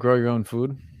you know how to grow your own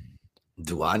food?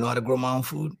 Do I know how to grow my own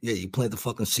food? Yeah, you plant the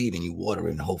fucking seed and you water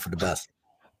it and hope for the best.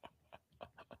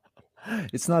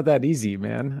 It's not that easy,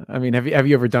 man. I mean, have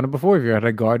you ever done it before? Have you had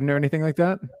a garden or anything like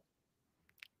that?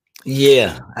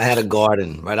 Yeah, I had a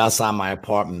garden right outside my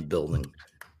apartment building.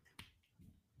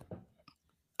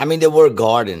 I mean, there were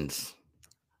gardens.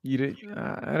 I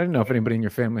don't know if anybody in your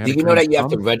family had. Do you know that you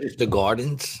have to register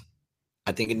gardens?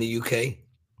 I think in the UK.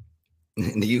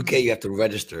 In the UK, you have to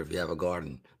register if you have a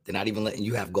garden. They're not even letting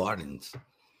you have gardens.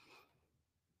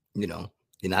 You're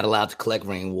not allowed to collect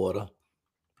rainwater.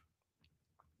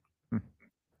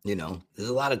 You know, there's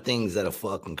a lot of things that are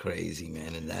fucking crazy,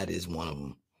 man, and that is one of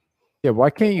them. Yeah,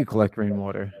 why can't you collect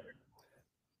rainwater?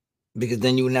 Because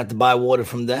then you wouldn't have to buy water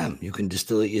from them. You can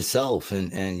distill it yourself,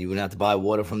 and you wouldn't have to buy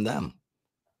water from them.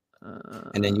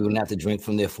 And then you wouldn't have to drink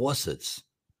from their faucets.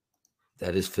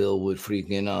 That is filled with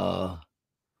freaking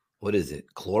what is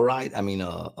it? Chloride? I mean,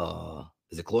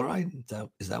 is it chloride?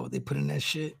 Is that what they put in that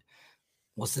shit?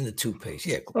 What's in the toothpaste?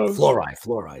 Yeah,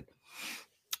 fluoride.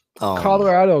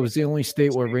 Colorado is the only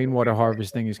state where rainwater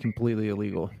harvesting is completely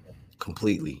illegal.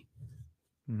 Completely.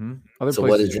 Other so places,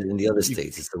 what is it in the other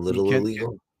states? It's a little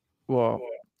illegal. Well,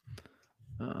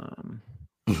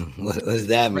 what does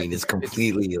that mean? It's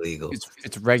completely illegal.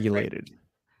 It's regulated.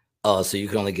 Oh, so you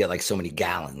can only get like so many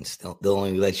gallons. They'll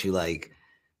only let you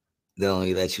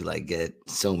get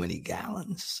so many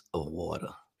gallons of water.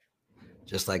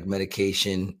 Just like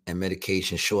medication and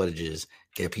medication shortages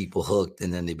get people hooked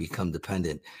and then they become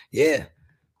dependent. Yeah.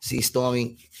 See,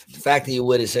 Stormy, the fact that you're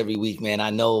with us every week, man, I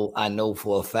know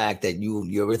for a fact that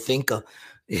you're a thinker.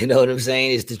 You know what I'm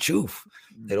saying? It's the truth.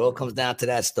 It all comes down to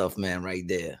that stuff, man, right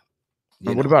there.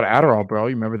 What about Adderall, bro?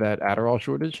 You remember that Adderall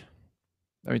shortage?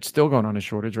 I mean, it's still going on a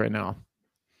shortage right now.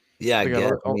 Yeah, I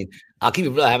guess. I mean, I'll keep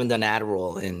it real. I haven't done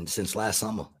Adderall since last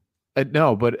summer.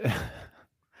 No, but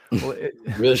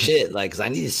real shit. Like, cause I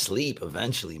need to sleep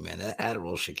eventually, man. That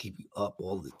Adderall should keep you up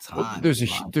all the time. Well,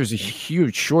 there's a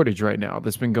huge shortage right now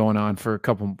that's been going on for a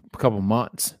couple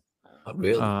months. Oh,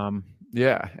 really?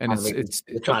 Yeah, and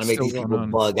they're trying to make these people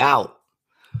bug out.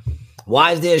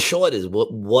 Why is there a shortage?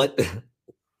 What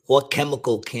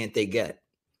chemical can't they get?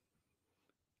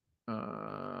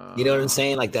 You know what I'm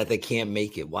saying? Like that they can't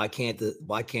make it. Why can't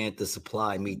the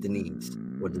supply meet the needs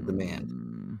or the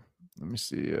demand? Let me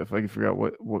see if I can figure out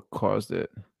what caused it.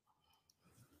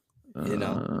 You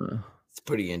know, it's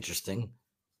pretty interesting.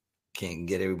 Can't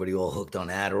get everybody all hooked on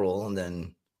Adderall, and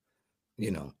then,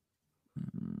 you know,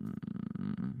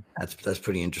 that's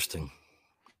pretty interesting.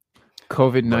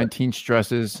 COVID-19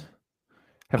 stresses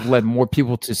have led more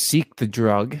people to seek the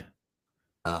drug.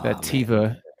 That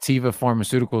Teva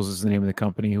Pharmaceuticals is the name of the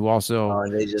company, who also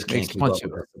they just makes a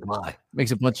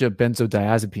bunch of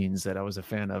benzodiazepines that I was a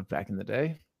fan of back in the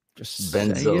day. Just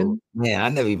saying. Man, I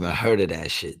never even heard of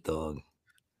that shit, dog.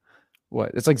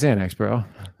 What? It's like Xanax, bro.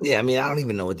 Yeah, I mean, I don't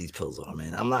even know what these pills are,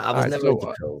 man. I was never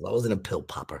into pills. I wasn't a pill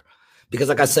popper. Because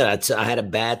like I said, I had a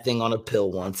bad thing on a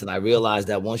pill once, and I realized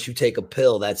that once you take a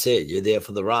pill, that's it. You're there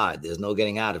for the ride. There's no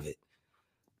getting out of it.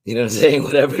 You know what I'm saying?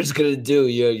 Whatever it's gonna do,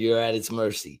 you're at its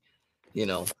mercy. You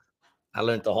know, I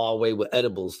learned the hard way with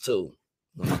edibles too.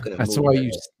 That's why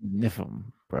you sniff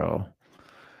them, bro.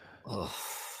 Oh.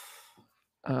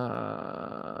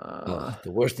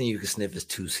 The worst thing you can sniff is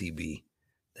 2CB.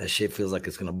 That shit feels like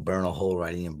it's gonna burn a hole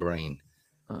right in your brain.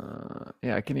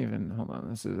 Yeah, I can even hold on.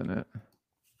 This isn't it.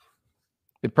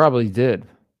 It probably did.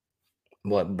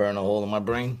 What, burn a hole in my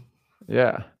brain?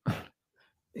 Yeah.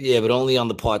 Yeah, but only on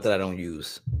the part that I don't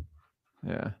use.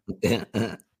 Yeah.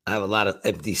 I have a lot of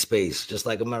empty space, just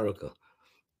like America.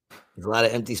 There's a lot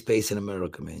of empty space in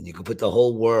America, man. You can put the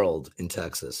whole world in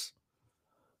Texas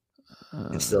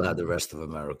and still have the rest of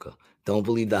America. Don't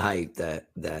believe the hype that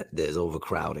there's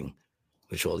overcrowding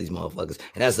with all these motherfuckers.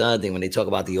 And that's the other thing when they talk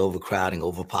about the overcrowding,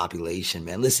 overpopulation,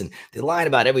 man. Listen, they're lying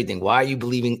about everything. Why are you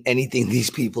believing anything these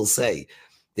people say?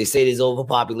 They say there's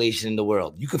overpopulation in the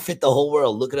world. You can fit the whole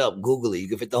world. Look it up. Google it. You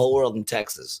can fit the whole world in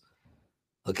Texas.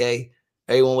 Okay?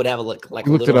 Everyone would have like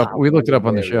we looked it up. We looked it up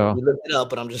on the show. We looked it up,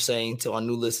 but I'm just saying to our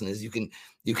new listeners, you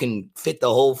can fit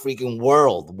the whole freaking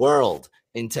world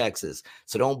in Texas.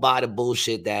 So don't buy the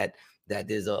bullshit that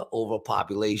there's a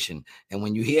overpopulation. And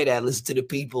when you hear that, listen to the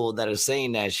people that are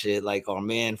saying that shit, like our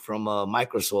man from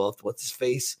Microsoft, what's his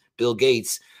face? Bill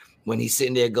Gates, when he's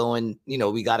sitting there going, you know,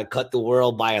 we got to cut the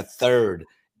world by a third.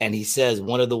 And he says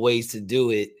one of the ways to do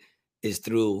it is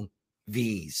through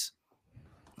V's.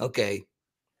 Okay.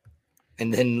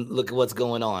 And then look at what's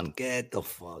going on. Get the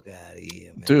fuck out of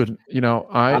here, man. Dude, you know,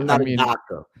 I'm not a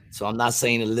doctor, so I'm not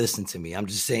saying to listen to me. I'm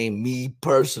just saying me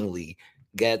personally,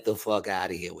 get the fuck out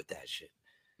of here with that shit.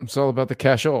 It's all about the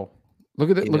cash-o. Look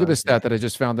at the stat that I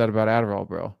just found out about Adderall,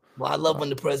 bro. Well, I love when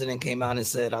the president came out and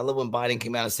said, I love when Biden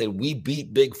came out and said, we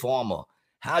beat Big Pharma.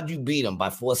 How'd you beat them?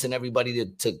 By forcing everybody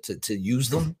to use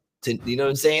them? You know what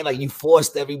I'm saying? Like you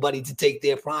forced everybody to take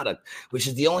their product, which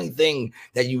is the only thing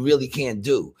that you really can't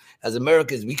do. As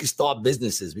Americans, we could start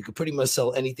businesses. We could pretty much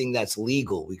sell anything that's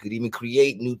legal. We could even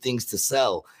create new things to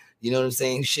sell. You know what I'm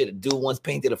saying? Shit, a dude once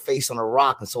painted a face on a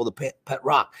rock and sold a pet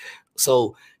rock.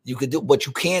 So you could do what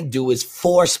you can't do is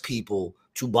force people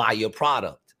to buy your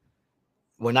product.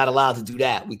 We're not allowed to do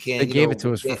that. We can't. They gave it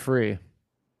to us for free.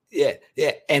 Yeah,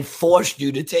 and forced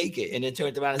you to take it, and then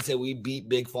turned around and said, "We beat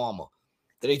Big Pharma."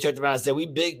 Then they turned around and said, "We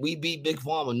beat Big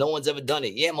Pharma. No one's ever done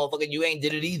it." Yeah, motherfucker, you ain't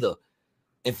did it either.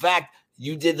 In fact,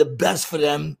 you did the best for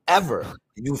them ever.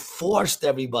 You forced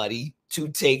everybody to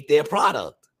take their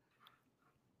product,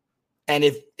 and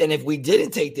if we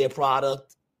didn't take their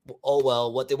product, oh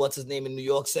well. What's his name in New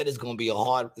York said it's going to be a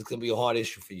hard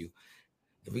issue for you.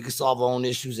 If we could solve our own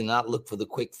issues and not look for the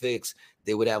quick fix,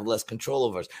 they would have less control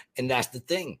over us. And that's the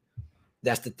thing.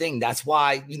 That's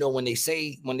why, when they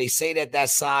say that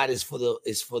side is for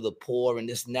the poor and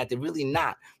this and that, they're really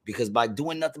not. Because by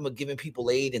doing nothing but giving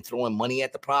people aid and throwing money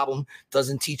at the problem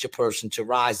doesn't teach a person to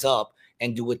rise up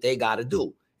and do what they got to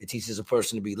do. It teaches a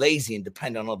person to be lazy and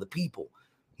depend on other people.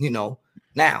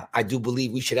 Now, I do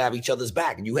believe we should have each other's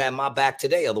back. And you had my back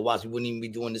today. Otherwise, we wouldn't even be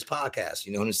doing this podcast.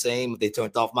 You know what I'm saying? They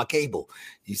turned off my cable.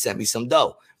 You sent me some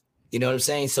dough. You know what I'm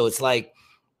saying? So it's like,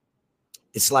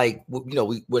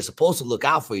 we're supposed to look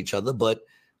out for each other. But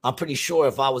I'm pretty sure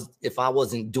if I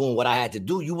wasn't doing what I had to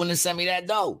do, you wouldn't have sent me that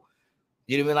dough.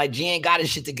 You know what I mean? Like, G ain't got his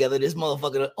shit together. This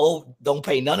motherfucker don't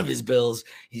pay none of his bills.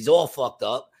 He's all fucked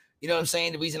up. You know what I'm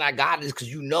saying? The reason I got it is because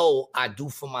I do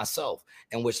for myself.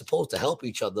 And we're supposed to help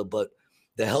each other, but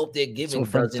the help they're giving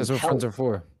doesn't that's what help. friends are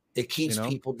for. It keeps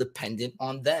people dependent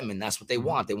on them, and that's what they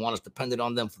want. They want us dependent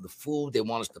on them for the food. They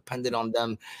want us dependent on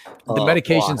them. The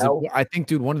medications, I think,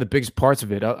 dude, one of the biggest parts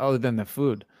of it, other than the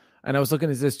food, and I was looking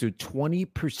at this, dude,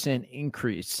 20%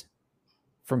 increase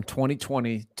from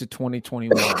 2020 to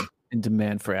 2021 in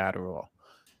demand for Adderall.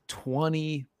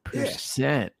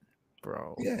 20%,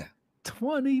 bro. Yeah.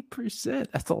 20%.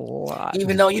 That's a lot.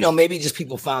 Even though, maybe just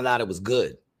people found out it was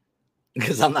good.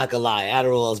 Because I'm not gonna lie,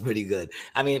 Adderall is pretty good.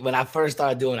 I mean, when I first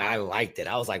started doing it, I liked it.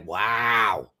 I was like,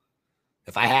 wow.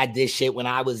 If I had this shit when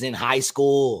I was in high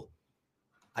school,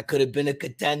 I could have been a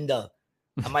contender.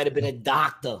 I might have been a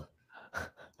doctor.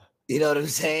 You know what I'm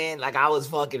saying? Like, I was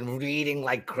fucking reading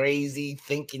like crazy,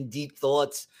 thinking deep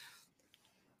thoughts.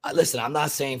 Listen, I'm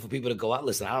not saying for people to go out.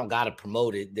 Listen, I don't got to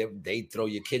promote it. They throw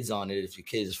your kids on it if your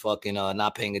kids fucking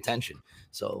not paying attention.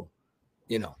 So,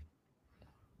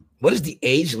 what is the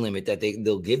age limit that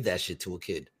they'll give that shit to a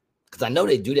kid? Because I know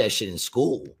they do that shit in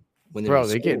school. When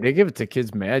they give it to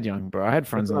kids mad young, bro. I had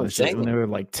friends on that shit when they were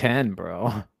like 10,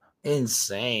 bro.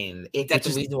 Insane. Ain't that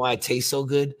the reason why it tastes so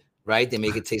good, right? They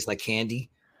make it taste like candy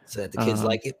so that the kids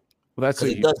like it. Well, that's what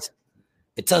it does.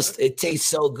 It tastes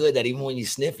so good that even when you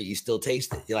sniff it, you still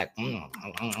taste it. You're like,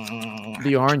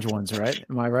 The orange ones, right?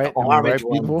 Am I right? The orange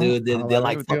ones, dude. They're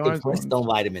like fucking Flintstone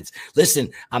vitamins.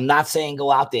 Listen, I'm not saying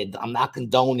go out there. I'm not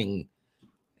condoning,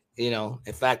 In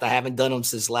fact, I haven't done them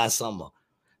since last summer.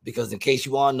 Because in case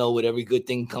you all know, with every good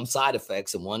thing comes side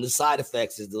effects. And one of the side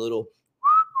effects is the little...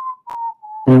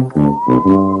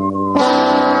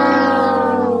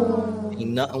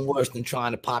 Ain't nothing worse than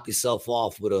trying to pop yourself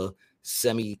off with a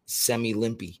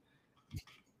semi-limpy.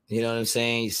 You know what I'm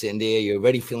saying? You're sitting there, you're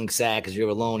already feeling sad because you're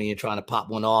alone and you're trying to pop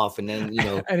one off, and then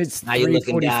and it's now you're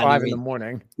looking down in the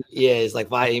morning. Yeah, it's like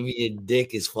your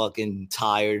dick is fucking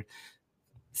tired,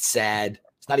 sad.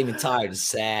 It's not even tired, it's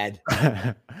sad.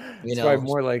 It's probably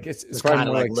more like it's kind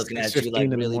of like looking at you like,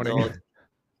 really, dog?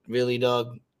 Really,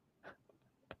 dog?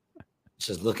 It's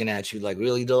just looking at you like,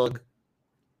 really, dog?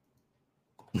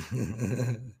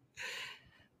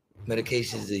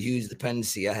 Medication is a huge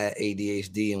dependency. I had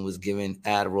ADHD and was given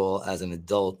Adderall as an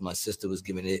adult. My sister was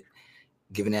given it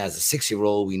as a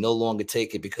 6-year-old. We no longer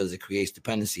take it because it creates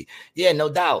dependency. Yeah, no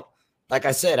doubt. Like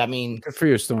I said, I mean, good for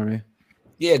you, Stormy.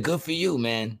 Yeah, good for you,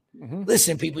 man. Mm-hmm.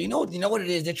 Listen, people, you know what it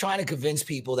is? They're trying to convince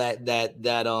people that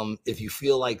if you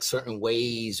feel like certain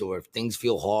ways, or if things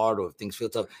feel hard, or if things feel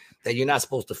tough, that you're not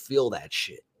supposed to feel that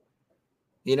shit.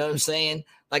 You know what I'm saying?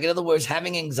 Like, in other words,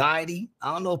 having anxiety,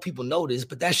 I don't know if people know this,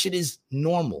 but that shit is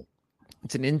normal.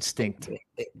 It's an instinct.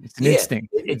 It's an instinct.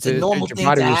 It's a normal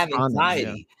thing to have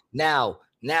anxiety. Yeah.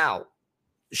 Now,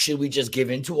 should we just give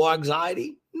in to our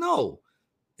anxiety? No.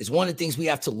 It's one of the things we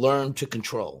have to learn to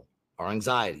control, our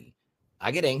anxiety. I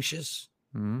get anxious.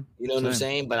 Mm-hmm. You know what I'm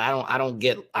saying? But I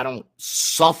don't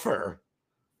suffer.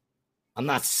 I'm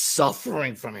not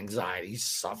suffering from anxiety.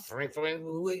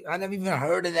 I never even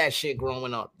heard of that shit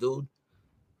growing up, dude.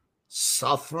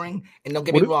 Suffering. And don't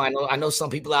get me wrong. I know some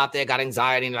people out there got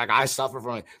anxiety and like, I suffer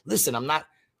from it. Listen, I'm not.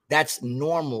 That's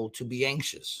normal to be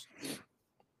anxious.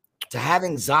 To have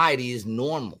anxiety is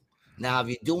normal. Now, if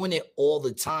you're doing it all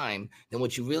the time, then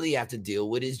what you really have to deal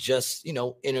with is just,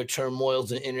 inner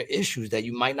turmoils and inner issues that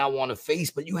you might not want to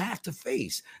face, but you have to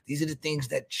face. These are the things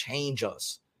that change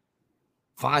us.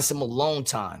 Find some alone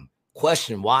time.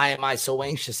 Question, why am I so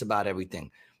anxious about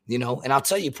everything? And I'll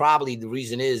tell you, probably the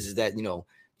reason is that,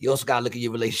 you also got to look at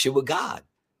your relationship with God.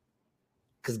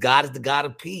 because God is the God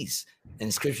of peace.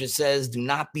 And scripture says, do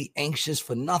not be anxious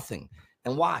for nothing.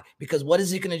 And why? Because what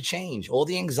is it going to change? All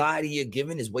the anxiety you're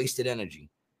given is wasted energy.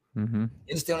 Mm-hmm. You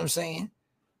understand what I'm saying?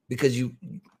 Because you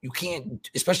can't,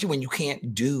 especially when you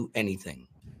can't do anything.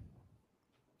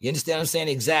 You understand what I'm saying?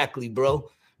 Exactly, bro.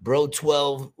 Bro,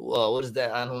 12, what is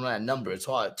that? I don't know that number. It's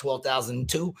hard.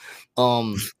 12,002.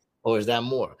 Or is that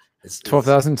more? It's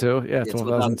 12,002. Yeah,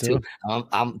 12,002.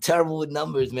 I'm terrible with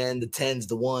numbers, man. The tens,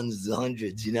 the ones, the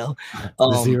hundreds, you know.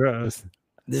 The zeros.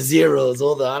 The zeros,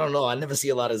 all the I don't know. I never see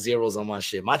a lot of zeros on my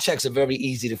shit. My checks are very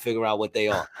easy to figure out what they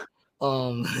are.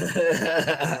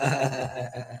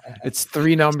 It's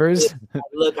 3 numbers.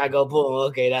 Look, I go, boom,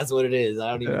 okay, that's what it is.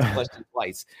 I don't even question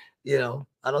twice. You know,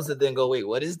 I don't sit there and go, wait,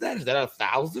 what is that? Is that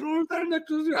 1,000 or is that an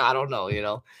extra zero? I don't know, you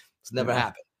know. It's never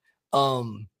happened.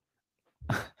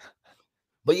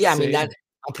 But yeah, I mean, that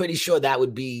I'm pretty sure that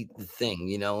would be the thing,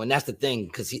 you know, and that's the thing,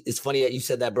 because it's funny that you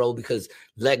said that, bro, because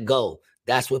let go.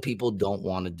 That's what people don't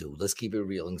want to do. Let's keep it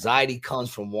real. Anxiety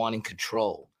comes from wanting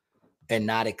control and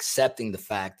not accepting the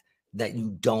fact that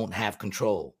you don't have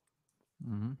control.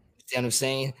 Mm-hmm. See what I'm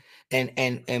saying?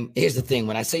 And here's the thing.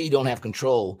 When I say you don't have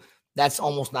control, that's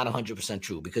almost not 100%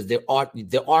 true, because there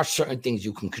are certain things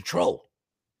you can control.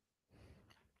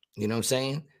 You know what I'm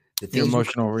saying? The your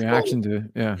emotional reaction to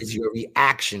is your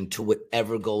reaction to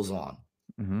whatever goes on.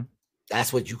 Mm-hmm.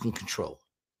 That's what you can control.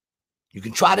 You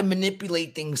can try to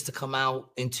manipulate things to come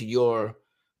out into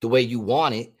the way you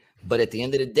want it, but at the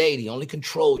end of the day, the only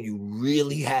control you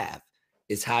really have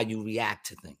is how you react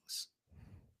to things.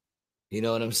 You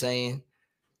know what I'm saying?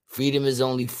 Freedom is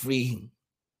only free,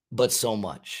 but so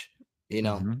much. You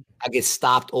know, I get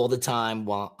stopped all the time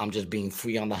while I'm just being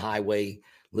free on the highway,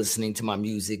 listening to my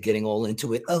music, getting all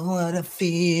into it. Oh, what a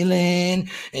feeling.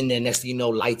 And then next thing you know,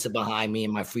 lights are behind me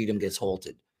and my freedom gets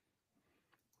halted.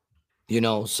 You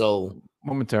know, so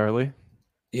momentarily,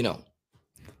 you know,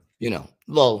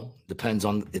 well, it depends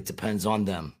on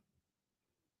them.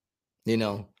 You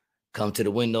know, come to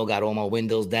the window, got all my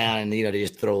windows down, and you know, they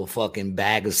just throw a fucking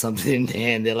bag or something in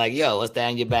there, and they're like, yo, what's that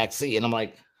in your back seat? And I'm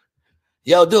like,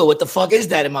 yo, dude, what the fuck is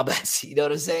that in my back seat? You know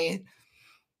what I'm saying?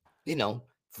 You know,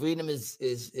 freedom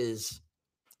is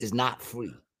not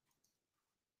free.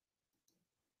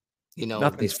 You know,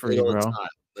 nothing's free, bro. Time,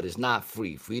 but it's not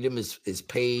free. Freedom is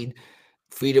paid.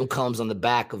 Freedom comes on the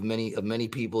back of many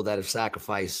people that have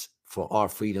sacrificed for our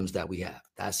freedoms that we have.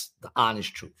 That's the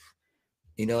honest truth.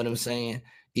 You know what I'm saying?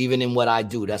 Even in what I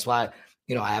do. That's why,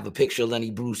 you know, I have a picture of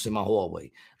Lenny Bruce in my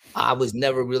hallway. I was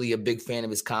never really a big fan of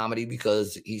his comedy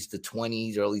because he's the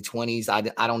 20s, early 20s.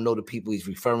 I don't know the people he's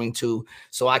referring to,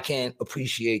 so I can't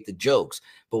appreciate the jokes.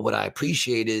 But what I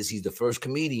appreciate is he's the first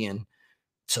comedian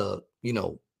to, you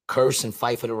know, curse and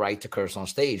fight for the right to curse on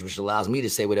stage, which allows me to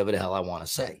say whatever the hell I want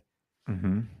to say.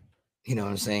 Mm-hmm. You know what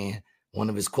I'm saying? One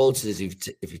of his quotes is,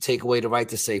 if you take away the right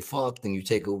to say fuck, then you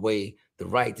take away the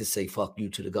right to say fuck you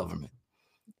to the government.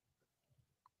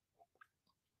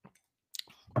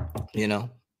 You know?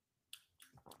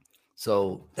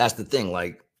 So that's the thing.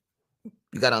 Like,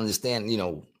 you got to understand, you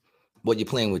know, what you're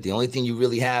playing with. The only thing you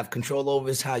really have control over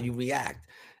is how you react.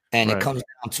 And it comes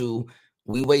down to,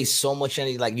 we waste so much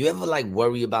energy. Like, you ever like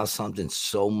worry about something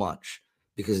so much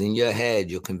because in your head,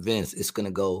 you're convinced it's going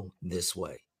to go this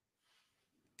way.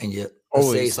 And you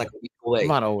say it's like a week away.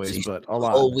 Not always, but a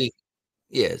lot. Whole week.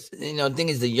 Yes. You know, the thing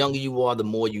is, the younger you are, the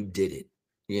more you did it,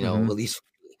 you know, at least.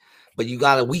 But you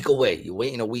got a week away. You're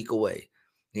waiting a week away,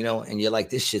 you know, and you're like,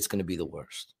 this shit's going to be the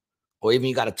worst. Or even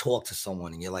you got to talk to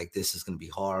someone and you're like, this is going to be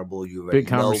horrible. You already big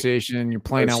conversation. You're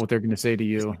playing out what they're going to say to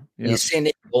you. Yep. You're sitting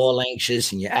there all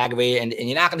anxious and you're aggravated and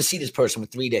you're not going to see this person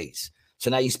for 3 days. So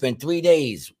now you spend 3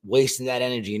 days wasting that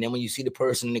energy. And then when you see the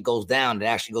person and it goes down, it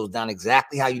actually goes down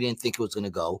exactly how you didn't think it was going to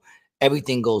go.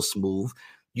 Everything goes smooth.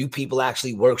 You people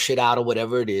actually work shit out or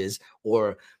whatever it is,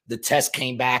 or the test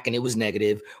came back and it was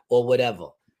negative or whatever.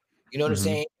 You know what I'm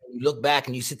saying? You look back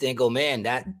and you sit there and go, man,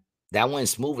 that went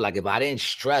smooth. Like, if I didn't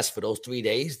stress for those 3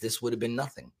 days, this would have been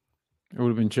nothing. It would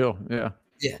have been chill. Yeah.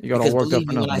 Yeah. You got all worked up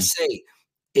for nothing. When I say,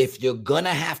 if you're going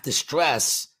to have to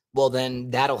stress, well,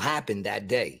 then that'll happen that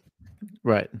day.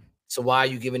 Right. So why are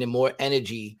you giving it more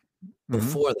energy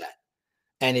before that?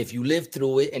 And if you lived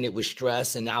through it and it was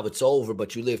stress and now it's over,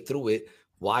 but you lived through it,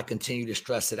 why continue to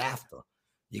stress it after?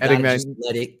 You got to just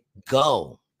let it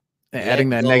go. Adding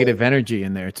that negative energy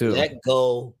in there too. Let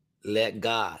go, let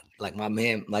God. Like my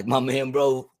man,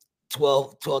 bro,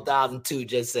 12,002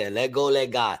 just said, let go,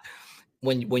 let God.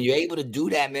 When you're able to do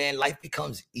that, man, life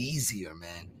becomes easier,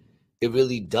 man. It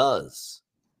really does.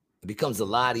 It becomes a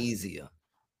lot easier.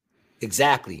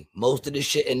 Exactly. Most of the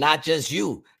shit, and not just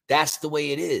you. That's the way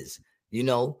it is. You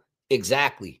know,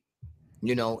 exactly.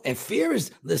 You know, and fear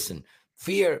is, listen,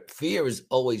 fear is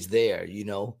always there, you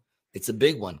know. It's a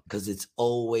big one because it's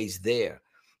always there.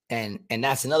 And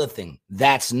that's another thing.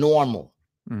 That's normal.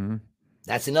 Mm-hmm.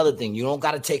 That's another thing. You don't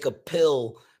got to take a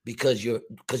pill because you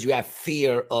have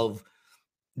fear of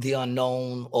the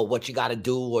unknown or what you got to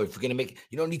do, or if you're gonna make,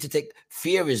 you don't need to take.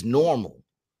 Fear is normal.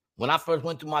 When I first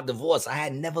went through my divorce, I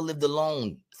had never lived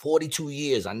alone. 42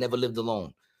 years, I never lived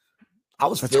alone.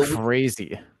 That's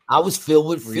crazy. I was filled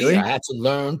with fear. Really? I had to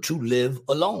learn to live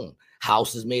alone.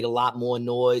 Houses made a lot more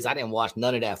noise. I didn't watch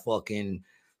none of that fucking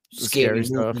scary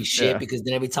movie shit, because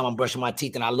then every time I'm brushing my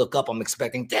teeth and I look up, I'm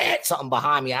expecting something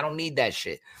behind me. I don't need that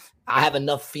shit. I have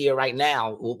enough fear right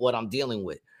now with what I'm dealing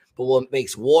with. But what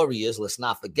makes warriors, let's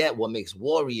not forget, what makes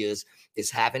warriors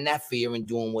is having that fear and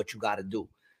doing what you got to do.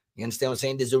 You understand what I'm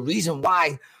saying? There's a reason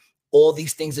why all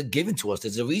these things are given to us.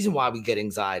 There's a reason why we get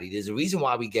anxiety. There's a reason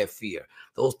why we get fear.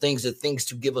 Those things are things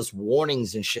to give us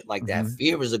warnings and shit like that.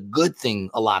 Fear is a good thing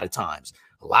a lot of times.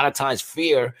 A lot of times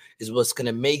fear is what's going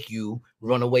to make you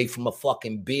run away from a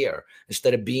fucking bear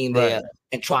instead of being there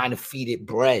and trying to feed it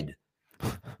bread.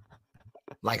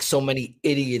 Like so many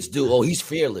idiots do. Oh, he's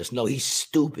fearless. No, he's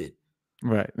stupid.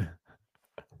 Right.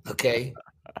 Okay.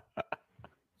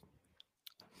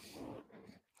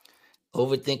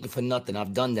 Overthinking for nothing.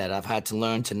 I've done that. I've had to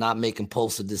learn to not make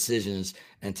impulsive decisions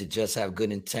and to just have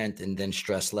good intent and then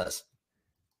stress less.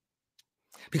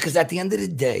 Because at the end of the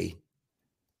day,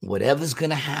 whatever's going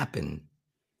to happen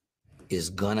is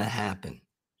going to happen.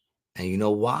 And you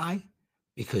know why?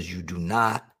 Because you do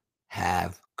not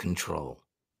have control.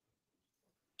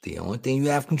 The only thing you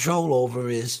have control over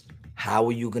is how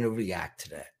are you going to react to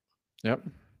that? Yep.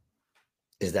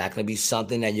 Is that going to be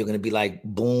something that you're going to be like,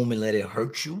 boom, and let it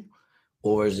hurt you?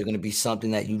 Or is it going to be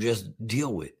something that you just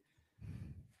deal with?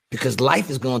 Because life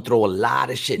is going to throw a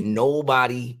lot of shit.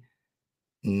 Nobody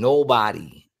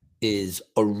is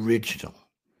original.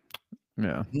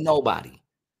 Yeah. Nobody.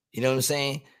 You know what I'm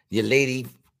saying? Your lady,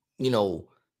 you know,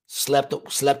 slept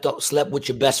with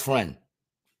your best friend.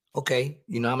 Okay.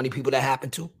 You know how many people that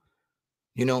happened to?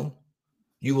 You know,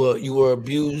 you were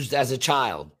abused as a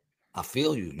child. I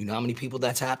feel you. You know how many people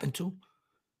that's happened to?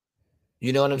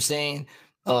 You know what I'm saying?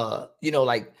 You know,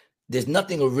 like there's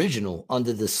nothing original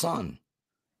under the sun.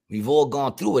 We've all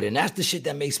gone through it. And that's the shit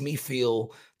that makes me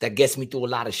feel, that gets me through a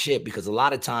lot of shit, because a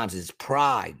lot of times it's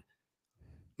pride.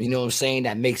 You know what I'm saying?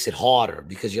 That makes it harder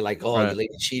because you're like, oh, your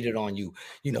lady cheated on you.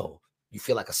 You know, you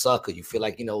feel like a sucker. You feel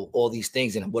like, you know, all these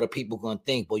things. And what are people going to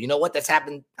think? Well, you know what? That's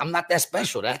happened. I'm not that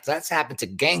special. That's happened to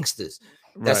gangsters.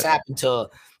 That's happened to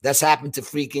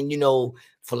freaking, you know,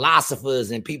 philosophers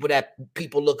and people that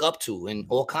people look up to and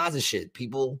all kinds of shit.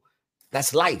 People,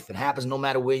 that's life. It happens no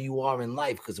matter where you are in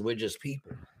life because we're just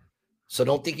people. So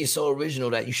don't think you're so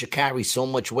original that you should carry so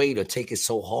much weight or take it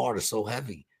so hard or so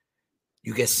heavy.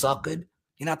 You get suckered.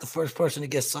 You're not the first person to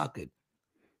get suckered.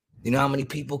 You know how many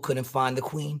people couldn't find the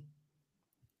queen?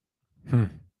 You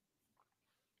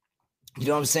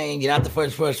know what I'm saying? You're not the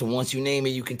first person. Once you name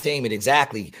it, you can tame it.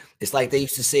 Exactly. It's like they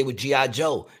used to say with G.I.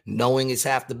 Joe, knowing is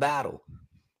half the battle.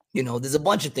 You know, there's a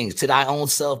bunch of things. To thy own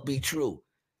self be true.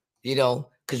 You know,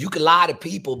 because you can lie to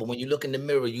people, but when you look in the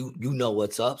mirror, you know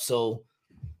what's up. So,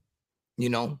 you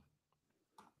know,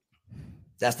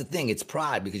 that's the thing. It's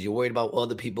pride because you're worried about what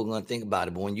other people are going to think about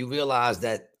it. But when you realize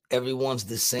that everyone's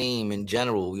the same in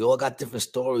general, we all got different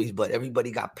stories, but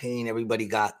everybody got pain. Everybody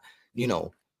got, you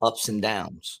know, ups and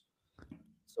downs.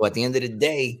 So at the end of the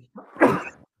day,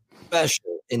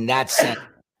 special in that sense.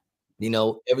 You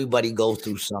know, everybody goes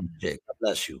through some shit. God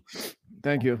bless you.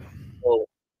 Thank you. So,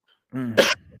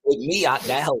 with me, that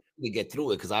helped me to get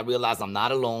through it because I realized I'm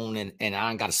not alone and I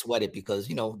ain't got to sweat it because,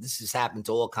 you know, this has happened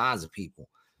to all kinds of people.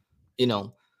 You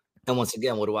know, and once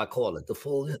again, what do I call it? The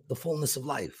fullness of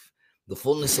life. The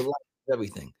fullness of life is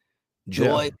everything.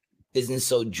 Joy isn't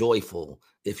so joyful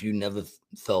if you never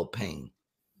felt pain.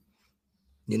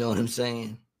 You know what I'm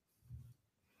saying?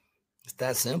 It's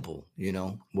that simple. You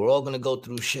know, we're all gonna go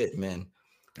through shit, man.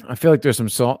 I feel like there's some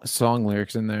song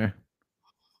lyrics in there.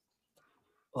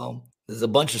 Well, there's a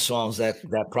bunch of songs that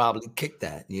probably kick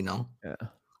that. You know, yeah.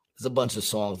 There's a bunch of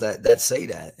songs that say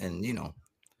that, and you know.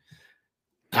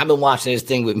 I've been watching this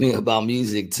thing with me about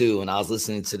music too, and I was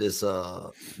listening to this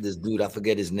this dude, I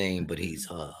forget his name, but he's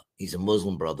a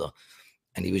Muslim brother,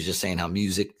 and he was just saying how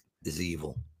music is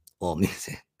evil. All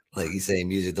music, like he's saying,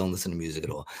 music, don't listen to music at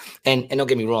all. And don't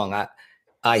get me wrong,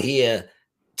 I hear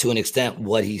to an extent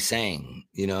what he's saying.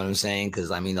 You know what I'm saying?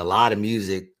 Because I mean, a lot of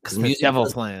music, because music,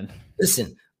 devil plan.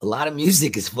 Listen, a lot of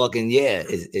music is fucking a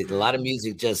lot of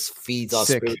music just feeds our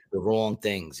spirit the wrong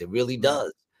things. It really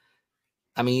does.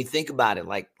 I mean, you think about it,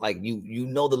 like you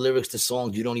know the lyrics to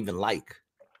songs you don't even like.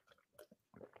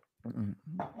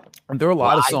 And there are a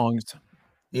lot of songs.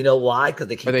 You know why? Because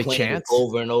they keep playing chants? it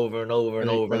over and over and over and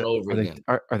over and over again.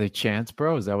 Are they chants,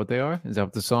 bro? Is that what they are? Is that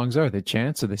what the songs are? Are they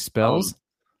chants? Are they spells?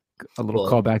 A little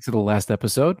callback to the last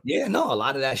episode. Yeah, no, a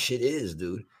lot of that shit is,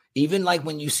 dude. Even like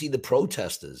when you see the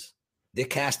protesters, they're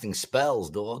casting spells,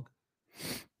 dog.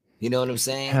 You know what I'm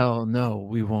saying? Hell no,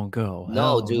 we won't go.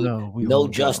 No, dude. No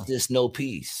justice, no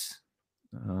peace.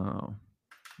 Oh.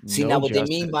 See, now what they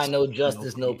mean by no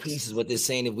justice, no peace is what they're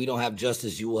saying. If we don't have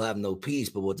justice, you will have no peace.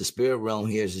 But what the spirit realm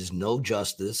hears is no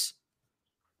justice,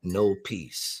 no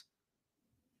peace.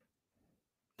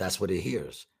 That's what it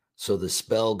hears. So the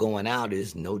spell going out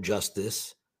is no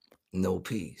justice, no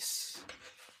peace.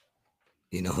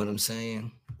 You know what I'm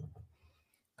saying?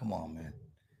 Come on, man.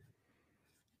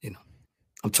 You know,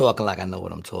 I'm talking like I know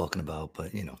what I'm talking about,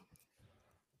 but, you know,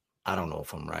 I don't know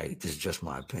if I'm right. This is just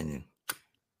my opinion.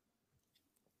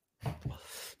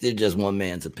 It's just one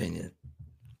man's opinion.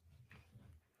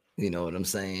 You know what I'm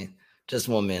saying? Just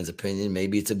one man's opinion.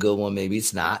 Maybe it's a good one. Maybe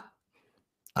it's not.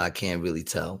 I can't really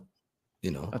tell. You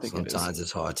know, sometimes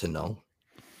it's hard to know.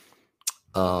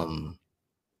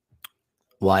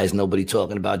 Why is nobody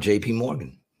talking about JP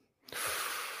Morgan?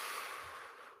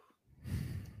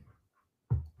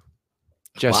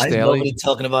 Why is nobody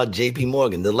talking about JP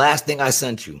Morgan? The last thing I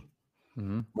sent you,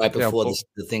 right before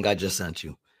the thing I just sent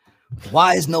you.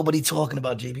 Why is nobody talking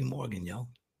about JP Morgan, yo?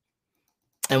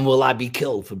 And will I be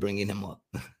killed for bringing him up?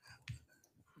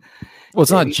 Well, it's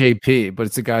not JP, but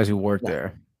it's the guys who work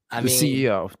there. The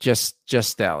CEO, just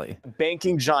Staley.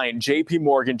 Banking giant JP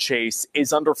Morgan Chase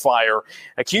is under fire,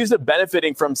 accused of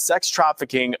benefiting from sex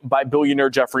trafficking by billionaire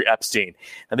Jeffrey Epstein.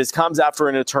 And this comes after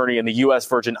an attorney in the U.S.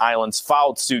 Virgin Islands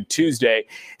filed suit Tuesday,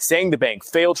 saying the bank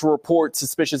failed to report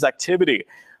suspicious activity.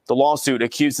 The lawsuit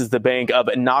accuses the bank of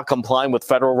not complying with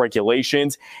federal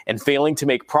regulations and failing to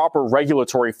make proper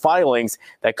regulatory filings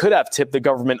that could have tipped the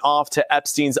government off to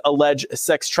Epstein's alleged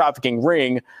sex trafficking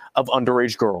ring of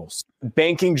underage girls.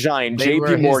 Banking giant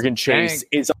JP Morgan Chase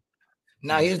is.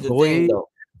 Now, here's the thing, though.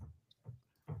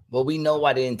 Well, we know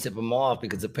why they didn't tip him off,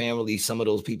 because apparently some of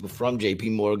those people from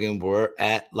JP Morgan were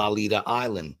at Lolita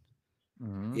Island.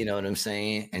 You know what I'm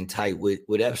saying? And tight with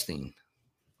Epstein.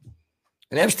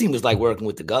 And Epstein was like working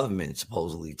with the government,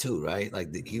 supposedly, too, right?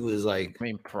 Like he was like, I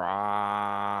mean, probably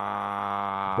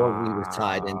was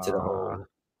tied into the whole.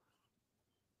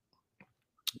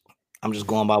 I'm just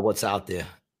going by what's out there.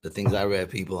 The things I read,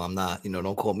 people. I'm not,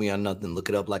 don't quote me on nothing. Look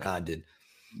it up like I did.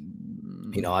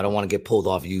 I don't want to get pulled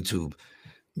off YouTube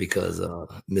because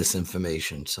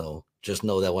misinformation. So just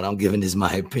know that what I'm giving is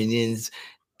my opinions,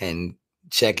 and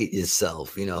check it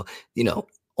yourself.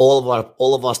 All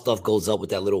of our stuff goes up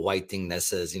with that little white thing that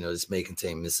says, this may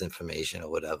contain misinformation or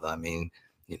whatever. I mean,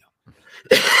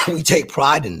 we take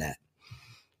pride in that.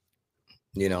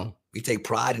 We take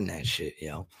pride in that shit,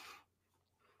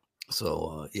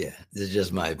 So, yeah, this is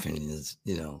just my opinions,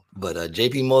 But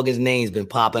JP Morgan's name's been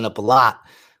popping up a lot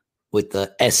with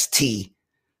the ST.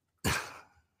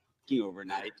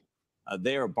 Overnight,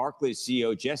 there, Barclays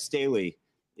CEO Jeff Staley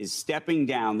is stepping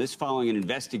down. This following an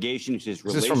investigation into his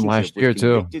relationship with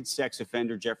convicted sex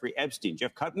offender Jeffrey Epstein.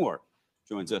 Jeff Cutmore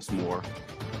joins us more.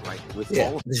 Right with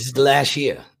this is the last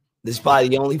year. This is probably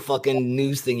the only fucking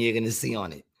news thing you're gonna see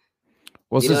on it.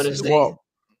 Well,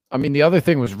 I mean, the other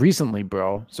thing was recently,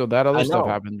 bro. So that other stuff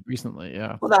happened recently,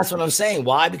 yeah. Well, that's what I'm saying.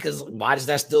 Why? Because why does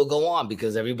that still go on?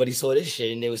 Because everybody saw this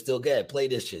shit and they were still good. Play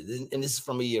this shit, and this is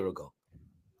from a year ago.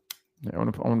 Yeah, I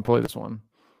want to play this one.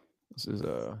 This is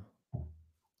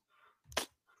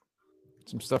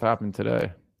some stuff happened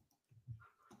today.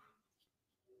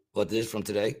 What, this is from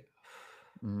today?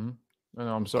 No,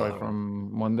 I'm sorry,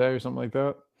 from Monday or something like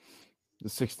that. The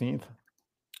 16th.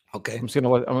 Okay. I'm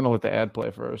gonna let the ad play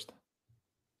first.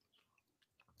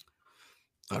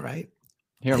 All right.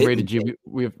 Here on Rated G,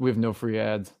 we have no free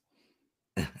ads.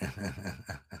 I'm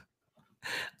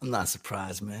not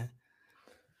surprised, man.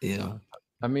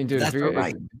 I mean, dude,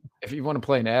 if you want to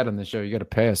play an ad on the show, you got to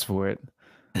pay us for it.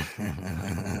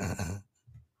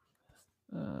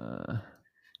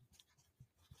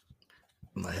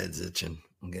 My head's itching.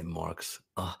 I'm getting marks.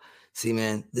 Oh, see,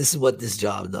 man, this is what this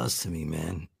job does to me,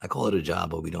 man. I call it a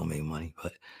job, but we don't make money.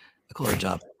 But I call it a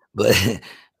job. But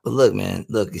look, man,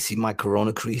 you see my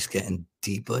corona crease getting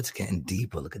deeper? It's getting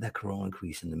deeper. Look at that corona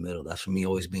crease in the middle. That's for me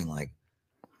always being like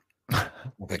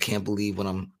I can't believe when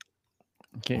I'm.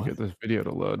 I can't get this video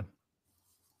to load.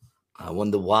 I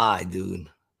wonder why, dude.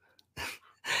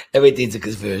 Everything's a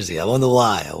conspiracy. I wonder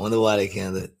why. They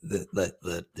can't let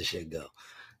the shit go.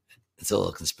 It's all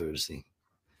a conspiracy,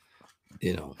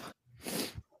 But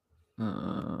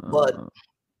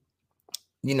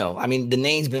I mean, the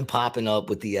name's been popping up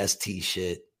with the ST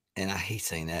shit. and I hate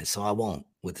saying that, so I won't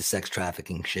with the sex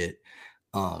trafficking shit.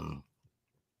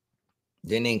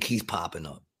 Their name keeps popping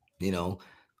up. You know,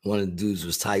 one of the dudes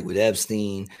was tight with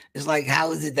Epstein. It's like,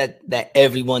 how is it that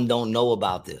everyone don't know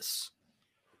about this?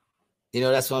 You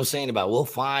know, that's what I'm saying about. We'll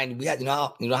find. We have, you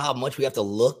know how much we have to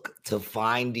look to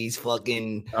find these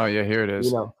fucking. Oh yeah, here it is.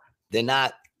 You know, they're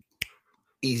not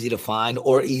easy to find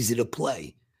or easy to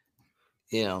play.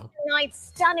 You know. Tonight,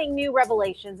 stunning new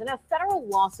revelations in a federal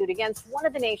lawsuit against one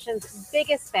of the nation's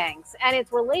biggest banks and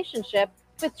its relationship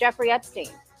with Jeffrey Epstein.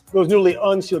 Those newly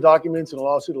unsealed documents in a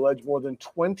lawsuit allege more than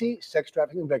 20 sex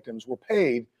trafficking victims were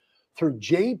paid through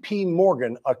J.P.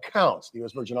 Morgan accounts. The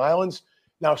U.S. Virgin Islands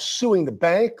now suing the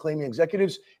bank, claiming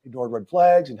executives ignored red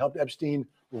flags and helped Epstein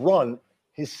run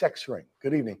his sex ring.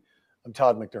 Good evening. I'm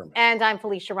Todd McDermott. And I'm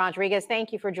Felicia Rodriguez.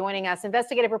 Thank you for joining us.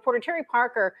 Investigative reporter Terry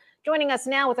Parker joining us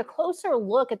now with a closer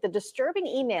look at the disturbing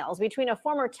emails between a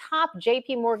former top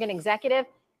J.P. Morgan executive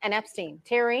and Epstein.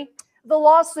 Terry? The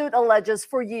lawsuit alleges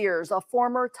for years a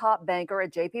former top banker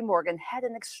at J.P. Morgan had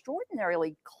an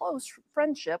extraordinarily close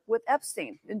friendship with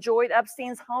Epstein, enjoyed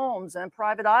Epstein's homes and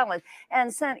private island,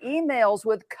 and sent emails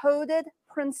with coded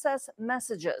princess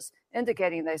messages,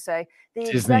 indicating, they say, the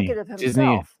executive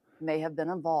himself may have been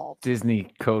involved.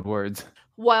 Disney code words.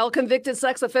 While convicted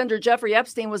sex offender Jeffrey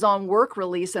Epstein was on work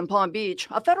release in Palm Beach,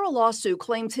 a federal lawsuit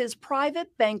claims his private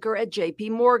banker at J.P.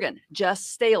 Morgan, Jess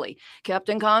Staley, kept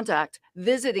in contact,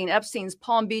 visiting Epstein's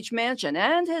Palm Beach mansion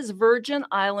and his Virgin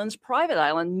Islands private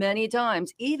island many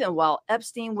times, even while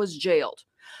Epstein was jailed.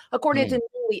 According to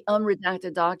newly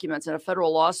unredacted documents in a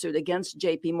federal lawsuit against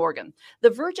J.P. Morgan,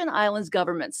 the Virgin Islands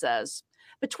government says,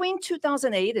 between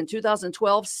 2008 and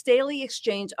 2012, Staley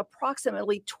exchanged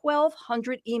approximately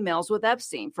 1,200 emails with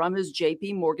Epstein from his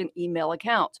J.P. Morgan email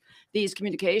account. These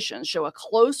communications show a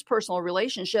close personal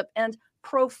relationship and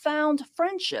profound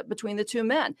friendship between the two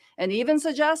men, and even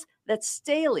suggest that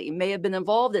Staley may have been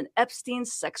involved in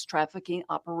Epstein's sex trafficking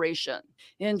operation.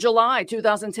 In July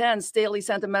 2010, Staley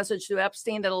sent a message to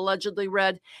Epstein that allegedly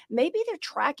read, "Maybe they're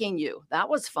tracking you. That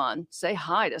was fun. Say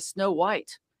hi to Snow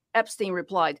White." Epstein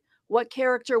replied, "What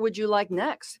character would you like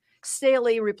next?"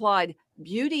 Staley replied,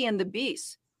 "Beauty and the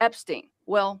Beast." Epstein,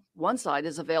 "Well, one side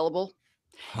is available."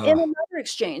 In another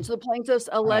exchange, the plaintiffs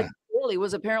alleged Staley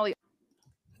was apparently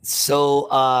so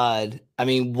odd. I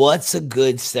mean, what's a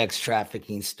good sex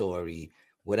trafficking story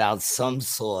without some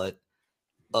sort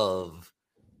of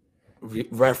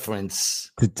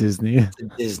reference to Disney?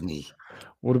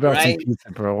 What about some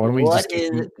pizza, bro? Why don't we just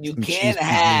you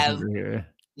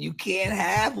can't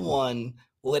have one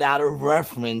without a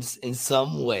reference in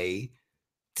some way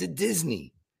to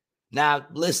Disney. Now,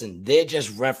 listen, they're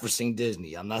just referencing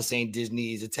Disney. I'm not saying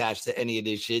Disney is attached to any of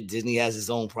this shit. Disney has its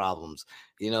own problems.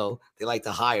 You know, they like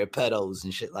to hire pedos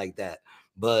and shit like that.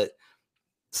 But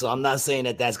so I'm not saying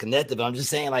that that's connected, but I'm just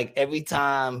saying, like, every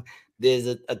time there's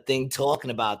a thing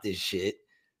talking about this shit,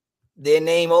 their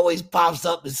name always pops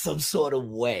up in some sort of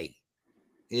way,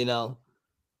 you know?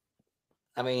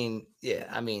 I mean, you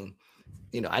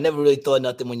know, I never really thought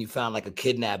nothing when you found like a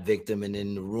kidnapped victim and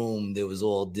in the room there was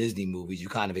all Disney movies. You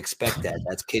kind of expect that.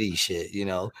 That's kiddie shit, you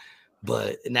know?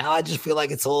 But now I just feel like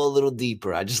it's all a little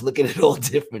deeper. I just look at it all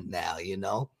different now, you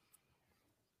know?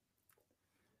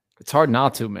 It's hard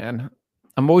not to, man.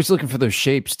 I'm always looking for those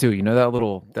shapes too. You know that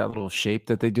little shape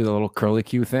that they do, the little curly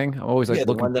Q thing? I'm always like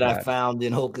looking the one that for I found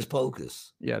in Hocus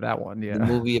Pocus. Yeah, that one. Yeah. The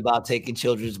movie about taking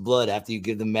children's blood after you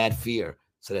give them mad fear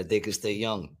so that they can stay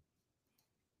young.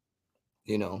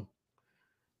 You know,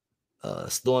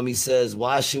 Stormy says,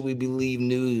 why should we believe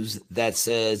news that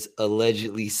says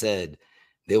allegedly said?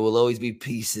 There will always be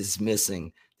pieces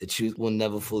missing. The truth will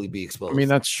never fully be exposed. I mean,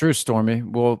 that's true, Stormy.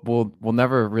 We'll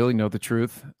never really know the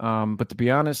truth. But to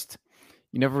be honest,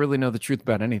 you never really know the truth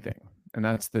about anything. And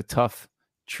that's the tough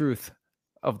truth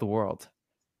of the world.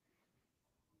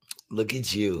 Look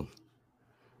at you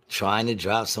trying to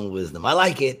drop some wisdom. I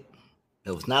like it.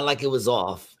 It was not like it was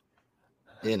off,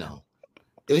 you know.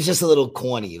 It was just a little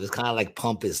corny. It was kind of like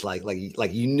pompous, like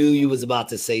you knew you was about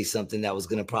to say something that was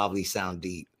gonna probably sound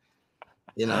deep.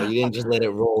 You know, you didn't just let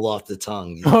it roll off the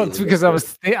tongue. It's because I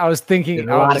was thinking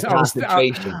a lot of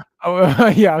concentration.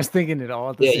 I was thinking it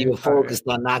all. At the same you were focused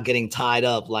on not getting tied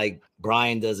up like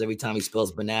Brian does every time he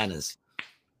spells bananas.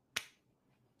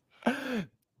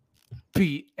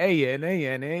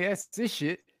 B-A-N-A-N-A-S. This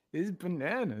shit is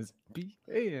bananas.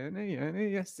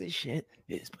 B-A-N-A-N-A-S. This shit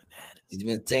is bananas. He's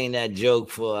been saying that joke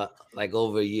for like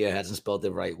over a year. Hasn't spelled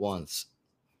it right once.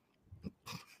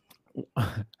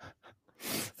 I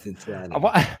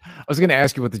was going to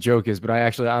ask you what the joke is, but I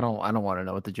don't want to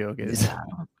know what the joke is.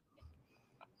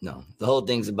 No, the whole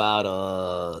thing's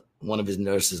about one of his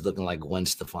nurses looking like Gwen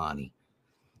Stefani.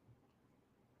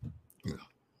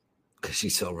 Because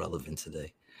she's so relevant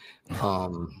today.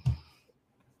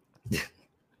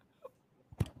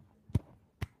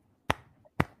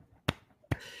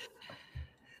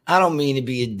 I don't mean to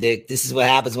be a dick. This is what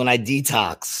happens when I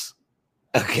detox.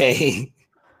 Okay.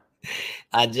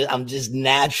 I'm just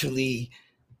naturally,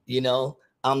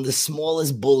 I'm the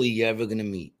smallest bully you're ever gonna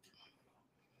meet.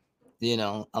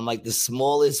 I'm like the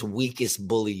smallest, weakest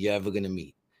bully you're ever gonna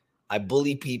meet. I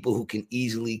bully people who can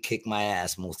easily kick my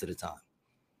ass most of the time.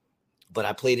 But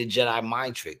I play the Jedi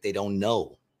mind trick. They don't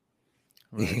know.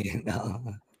 Right.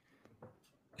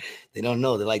 They don't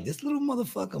know. They're like, this little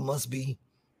motherfucker must be,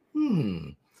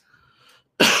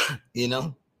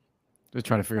 They're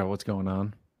trying to figure out what's going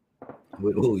on.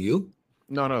 With who, you?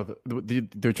 No.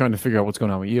 They're trying to figure out what's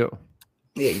going on with you.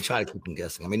 Yeah, you try to keep them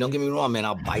guessing. I mean, don't get me wrong, man.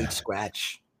 I'll bite,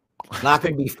 scratch. It's not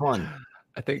going to be fun.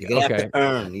 I think you're gonna have to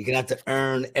earn. You're gonna have to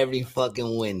earn every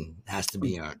fucking win. It has to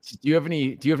be earned. Do you have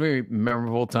any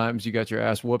memorable times you got your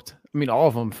ass whooped? I mean, all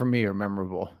of them for me are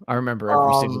memorable. I remember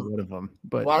every single one of them.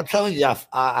 But I'm telling you,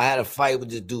 I had a fight with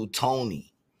this dude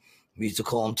Tony. We used to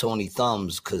call him Tony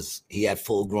Thumbs because he had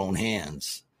full-grown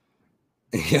hands.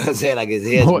 You know what I'm saying? Like his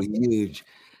hands were huge.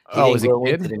 He didn't grow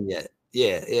into them yet.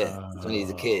 Yeah. When he's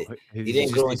a kid, he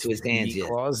didn't grow into his hands yet.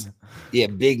 Claws? Yeah,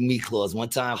 big meat claws. One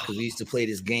time, because we used to play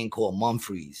this game called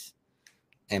Mumfries,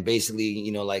 and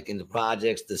basically, like in the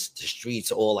projects, the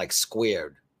streets are all like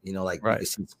squared. Like you can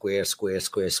see square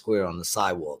on the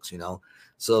sidewalks.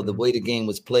 So the way the game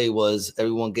was played was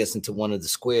everyone gets into one of the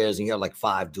squares, and you have like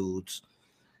 5 dudes,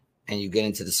 and you get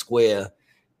into the square,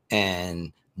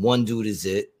 and one dude is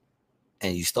it.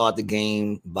 And you start the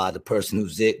game by the person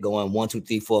who's it going 1, 2,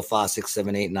 3, 4, 5, 6,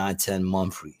 7, 8, 9, 10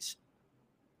 Mumfries.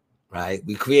 Right?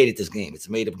 We created this game. It's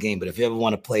a made-up game, but if you ever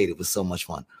want to play it, it was so much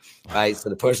fun. Right? So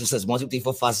the person says 1, 2, 3,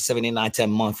 4, 5, 6, 7, 8, 9,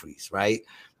 10 Mumfries, right?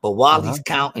 But while he's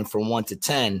counting from 1 to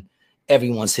 10,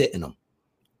 everyone's hitting them.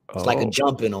 It's like a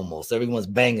jumping almost. Everyone's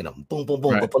banging them. Boom, boom,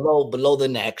 boom. Right. But below the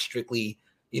neck, strictly,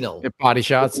 body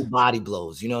shots, body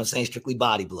blows. You know what I'm saying? Strictly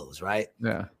body blows, right?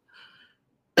 Yeah.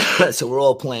 So we're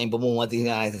all playing, but 1, 2, 3,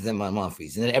 10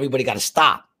 Mumfries. And then everybody got to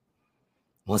stop.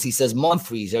 Once he says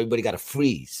Mumfries, everybody got to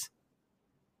freeze.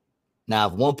 Now,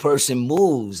 if one person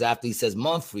moves after he says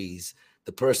Mumfries,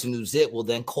 the person who's it will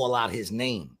then call out his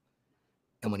name.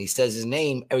 And when he says his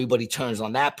name, everybody turns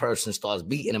on that person, starts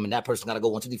beating him, and that person got to go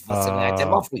 1, 2, 3, 4, 7, 8, 10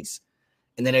 Mumfries.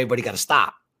 And then everybody got to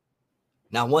stop.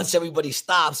 Now, once everybody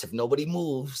stops, if nobody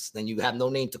moves, then you have no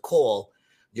name to call.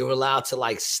 You're allowed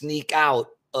to sneak out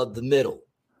of the middle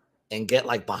and get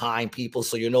behind people,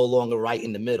 so you're no longer right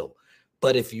in the middle.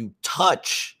 But if you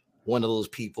touch one of those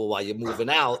people while you're moving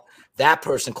out, that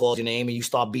person calls your name and you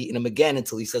start beating him again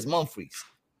until he says Mumfries.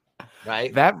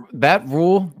 Right? That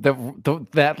rule,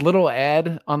 that little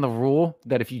ad on the rule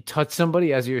that if you touch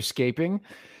somebody as you're escaping,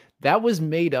 that was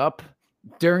made up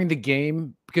during the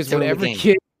game because whenever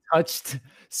kid touched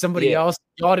somebody else,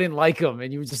 y'all didn't like him,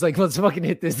 and you were just like, let's fucking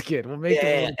hit this kid. We'll make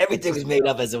everything was made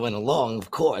up as it went along, of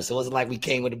course. It wasn't like we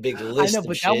came with a big list. I know,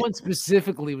 but that one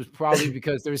specifically was probably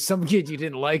because there was some kid you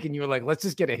didn't like, and you were like, let's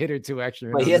just get a hit or two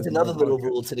extra. But here's another little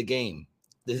rule to the game.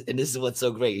 And this is what's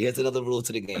so great. Here's another rule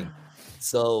to the game.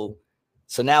 So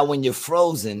now when you're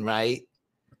frozen, right?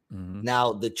 Mm-hmm.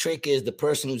 Now the trick is the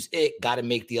person who's it got to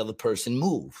make the other person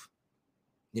move.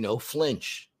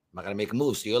 Flinch. I'm not gonna make a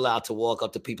move. So you're allowed to walk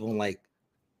up to people and act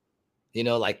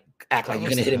like you're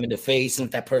gonna hit him in the face. And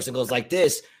if that person goes like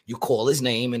this, you call his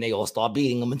name and they all start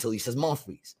beating him until he says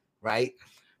Mumfries, right?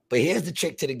 But here's the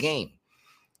trick to the game.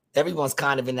 Everyone's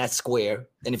kind of in that square.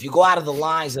 And if you go out of the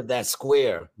lines of that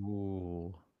square,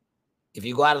 if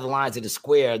you go out of the lines of the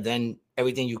square, then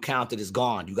everything you counted is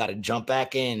gone. You got to jump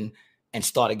back in and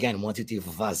start again. 1, 2, 3,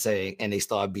 4, 5, 6, and they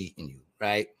start beating you,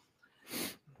 right?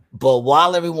 But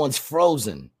while everyone's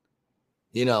frozen,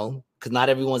 because not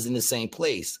everyone's in the same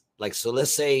place. So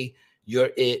let's say you're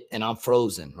it and I'm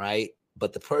frozen, right?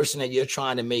 But the person that you're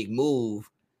trying to make move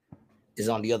is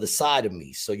on the other side of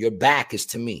me. So your back is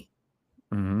to me.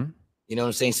 Mm-hmm. You know what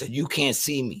I'm saying? So you can't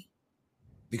see me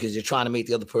because you're trying to make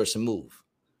the other person move.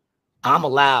 I'm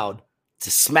allowed to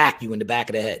smack you in the back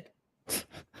of the head,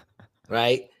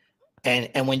 right?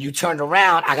 And when you turn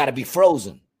around, I got to be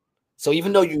frozen. So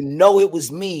even though it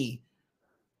was me,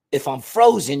 if I'm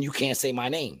frozen, you can't say my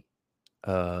name.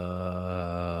 You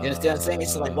understand what I'm saying?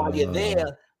 So while you're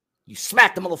there, you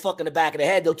smack the motherfucker in the back of the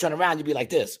head, they'll turn around, you'll be like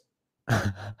this.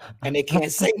 And they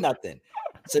can't say nothing.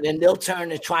 So then they'll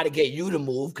turn and try to get you to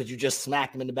move because you just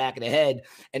smacked them in the back of the head.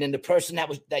 And then the person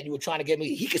that you were trying to get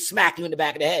me, he could smack you in the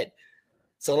back of the head.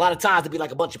 So a lot of times it'd be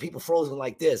like a bunch of people frozen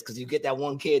like this because you get that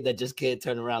one kid that just can't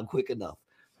turn around quick enough.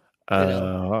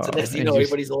 So next thing you know,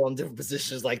 everybody's all in different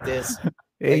positions like this.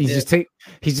 He's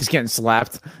just getting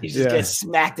slapped. He's just getting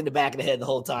smacked in the back of the head the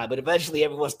whole time. But eventually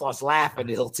everyone starts laughing. And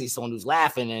he'll see someone who's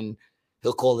laughing and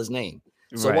he'll call his name.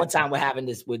 So one time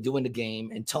we're doing the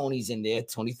game and Tony's in there,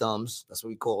 Tony Thumbs. That's what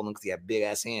we call him because he had big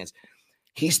ass hands.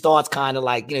 He starts kind of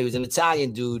like, he was an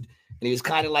Italian dude and he was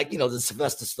kind of like, the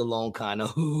Sylvester Stallone kind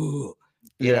of,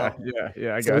 Yeah.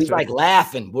 So he's like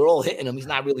laughing. We're all hitting him. He's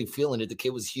not really feeling it. The kid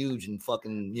was huge and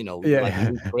fucking,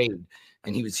 grade,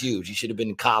 and he was huge. He should have been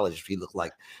in college if he looked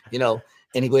like, and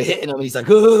we're hitting him. And he's like,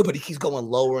 but he keeps going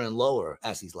lower and lower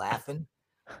as he's laughing.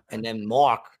 And then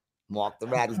Mark the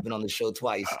Rat, who's been on the show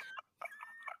twice,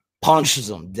 punches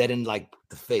him dead in like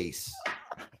the face.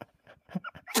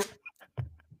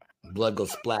 Blood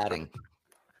goes splatting.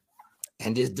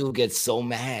 And this dude gets so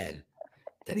mad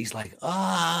that he's like,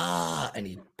 and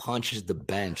he punches the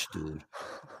bench, dude.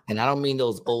 And I don't mean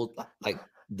those old, like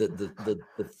the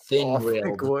thin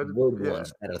rail, wood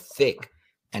ones that are thick.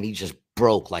 And he just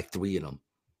broke like 3 of them.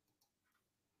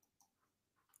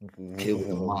 Kid was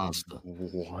a monster.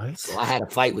 What? So I had a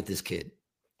fight with this kid.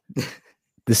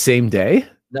 The same day?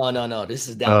 No. This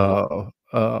is down.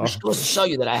 Which goes to show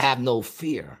you that I have no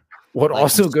fear. What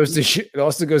also goes to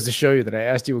show you that I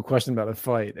asked you a question about a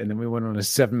fight, and then we went on a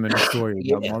 7-minute story.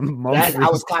 I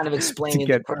was kind of explaining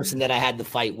the person that I had the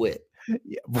fight with.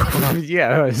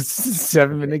 Yeah,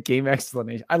 7-minute game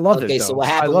explanation. I love it. Okay, so what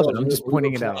happened? I love it. I'm just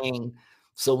pointing it out.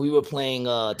 So we were playing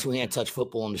two-hand touch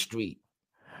football on the street.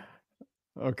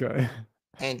 Okay.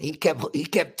 And he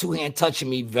kept two-hand touching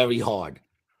me very hard.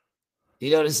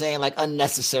 You know what I'm saying? Like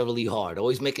unnecessarily hard.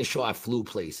 Always making sure I flew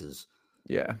places.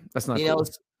 Yeah, that's not cool.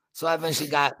 So I eventually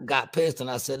got pissed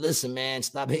and I said, listen, man,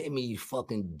 stop hitting me, you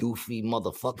fucking doofy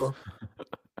motherfucker.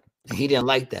 And he didn't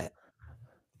like that.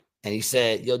 And he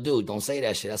said, yo, dude, don't say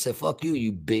that shit. I said, fuck you,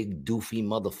 you big doofy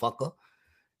motherfucker.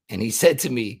 And he said to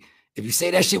me, if you say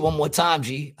that shit one more time,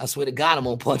 G, I swear to God, I'm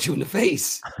going to punch you in the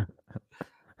face.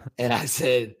 And I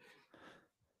said,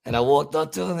 and I walked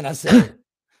up to him and I said,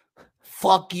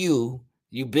 fuck you,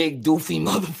 you big doofy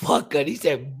motherfucker. And he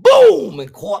said, boom,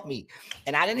 and caught me.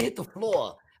 And I didn't hit the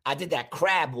floor. I did that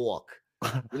crab walk.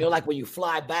 Like when you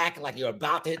fly back and like you're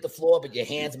about to hit the floor, but your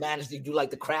hands managed to do like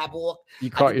the crab walk.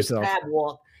 You caught yourself. Crab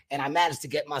walk, and I managed to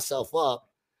get myself up.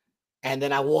 And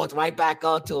then I walked right back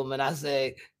up to him and I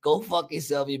said, go fuck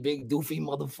yourself, you big doofy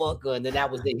motherfucker. And then that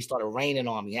was it. He started raining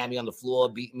on me, had me on the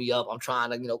floor, beating me up. I'm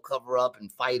trying to, cover up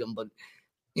and fight him. But,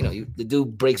 the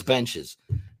dude breaks benches.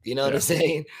 You know what I'm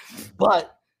saying?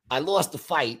 But I lost the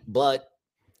fight. But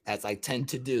as I tend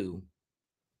to do,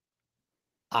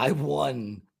 I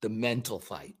won the mental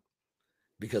fight.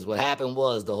 Because what happened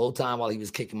was the whole time while he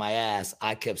was kicking my ass,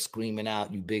 I kept screaming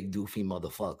out, you big doofy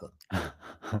motherfucker.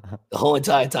 The whole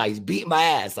entire time. He's beating my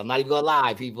ass. I'm not even going to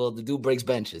lie, people. The dude breaks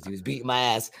benches. He was beating my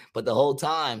ass. But the whole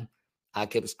time, I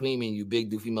kept screaming, you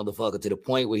big doofy motherfucker, to the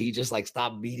point where he just like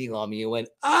stopped beating on me and went,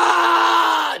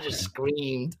 just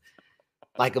screamed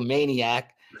like a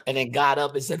maniac. And then got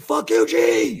up and said, fuck you,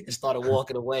 G, and started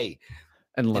walking away.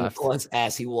 And left. Of course,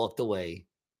 as he walked away,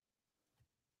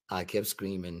 I kept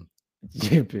screaming,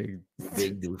 you big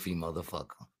doofy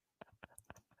motherfucker.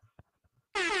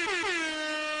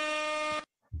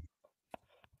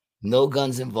 No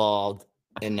guns involved,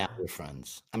 and now we're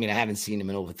friends. I mean, I haven't seen him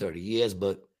in over 30 years,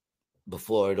 but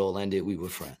before it all ended, we were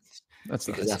friends. That's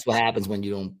what happens when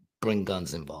you don't bring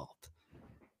guns involved.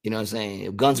 You know what I'm saying?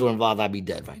 If guns were involved, I'd be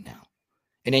dead right now.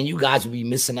 And then you guys would be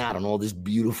missing out on all this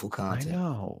beautiful content. I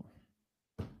know.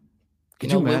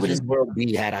 Where would this world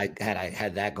be had I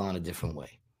had that gone a different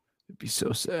way? It'd be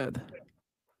so sad.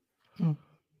 Well,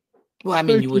 I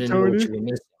mean, you wouldn't know what you were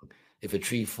missing. If a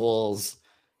tree falls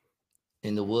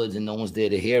in the woods and no one's there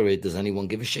to hear it, does anyone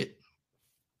give a shit?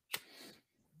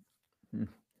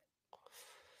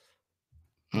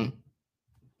 I'm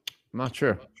not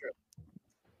sure.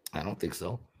 I don't think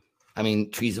so. I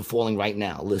mean, trees are falling right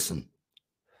now. Listen.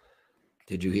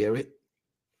 Did you hear it?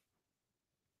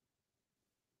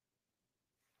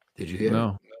 Did you hear it?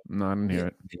 No, I didn't hear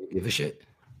it. Did you give a shit?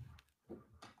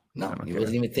 No, you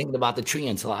wasn't even thinking about the tree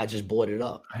until I just brought it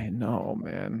up. I know,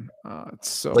 man. It's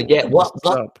so. But yeah,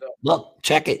 look,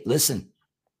 check it. Listen,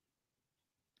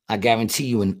 I guarantee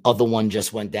you, another one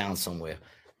just went down somewhere,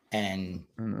 and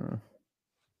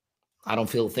I don't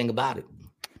feel a thing about it.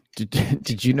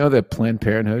 Did you know that Planned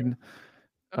Parenthood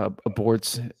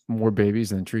aborts more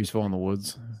babies than trees fall in the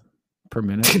woods per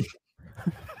minute?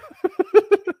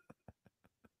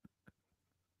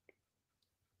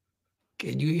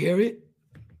 Can you hear it?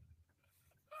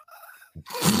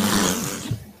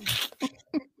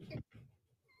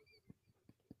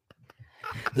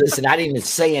 Listen, I didn't even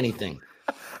say anything.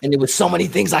 And there were so many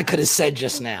things I could have said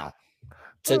just now.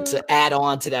 to add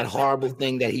on to that horrible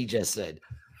thing that he just said.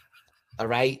 All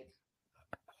right.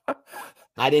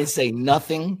 I didn't say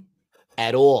nothing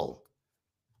at all.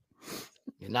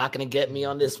 You're not going to get me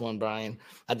on this one, Brian.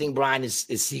 I think Brian is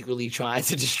secretly trying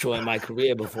to destroy my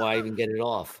career before I even get it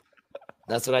off.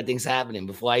 That's what I think's happening.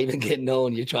 Before I even get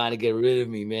known, you're trying to get rid of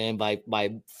me, man,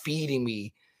 by feeding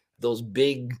me those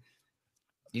big.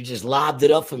 You just lobbed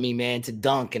it up for me, man, to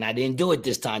dunk, and I didn't do it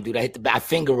this time, dude. I hit the back,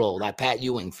 finger rolled. I Pat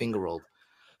Ewing finger rolled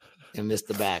and missed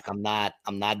the back. I'm not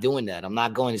doing that. I'm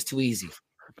not going. It's too easy.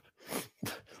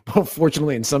 Well,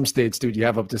 fortunately, in some states, dude, you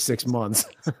have up to 6 months.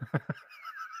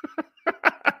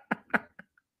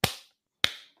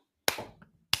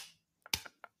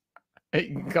 Hey,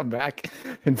 you can come back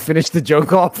and finish the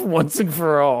joke off once and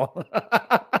for all.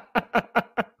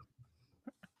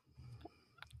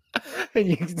 And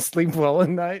you can sleep well at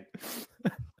night.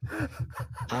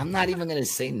 I'm not even going to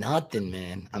say nothing,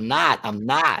 man. I'm not.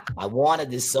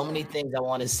 There's so many things I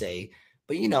want to say,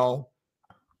 but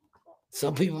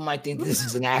some people might think this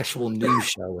is an actual news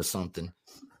show or something.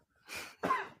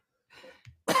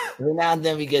 Every now and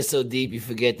then we get so deep, you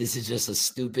forget this is just a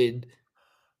stupid,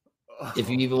 if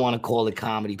you even want to call it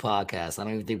comedy podcast. I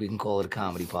don't even think we can call it a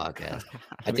comedy podcast.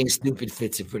 I think stupid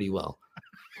fits it pretty well.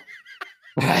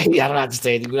 Right? I don't have to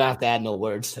say anything. We don't have to add no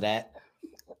words to that.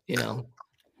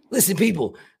 Listen,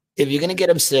 people, if you're going to get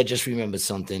upset, just remember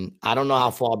something. I don't know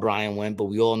how far Brian went, but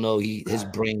we all know his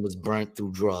brain was burnt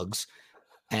through drugs.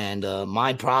 And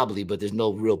mine probably, but there's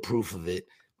no real proof of it.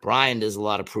 Brian, there's a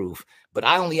lot of proof. But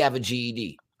I only have a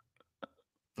GED.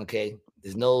 Okay?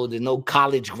 There's no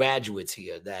college graduates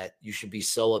here that you should be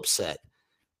so upset.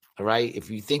 All right? If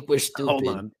you think we're stupid. Hold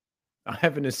on. I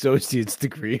have an associate's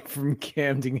degree from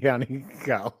Camden County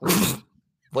College.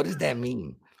 What does that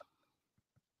mean?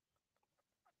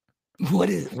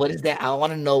 What is that? I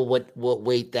want to know what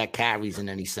weight that carries in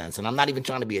any sense. And I'm not even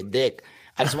trying to be a dick.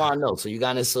 I just want to know. So you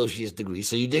got an associate's degree.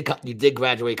 So you did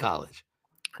graduate college.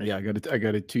 Yeah, I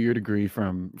got a 2-year degree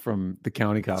from the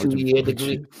county college. 2-year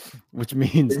degree, which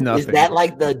means nothing. Is that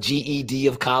like the GED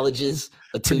of colleges?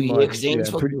 A 2-year?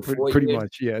 Pretty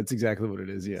much. Yeah, it's exactly what it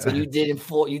is. Yeah. So you did in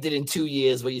 2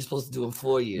 years, what you're supposed to do in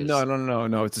 4 years.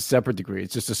 No. It's a separate degree.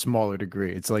 It's just a smaller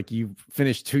degree. It's like you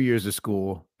finish 2 years of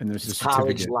school and there's a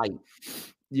college certificate. light.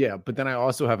 Yeah, but then I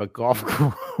also have a golf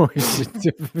course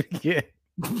certificate.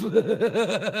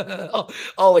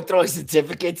 Oh, it throws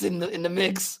certificates in the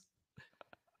mix.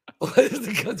 What is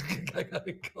the I got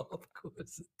a golf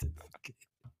course certificate?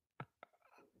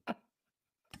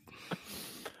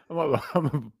 I'm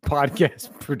a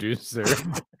podcast producer.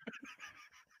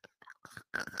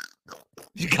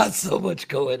 You got so much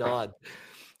going on.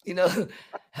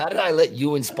 How did I let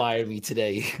you inspire me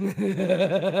today?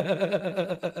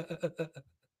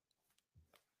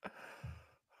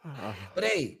 But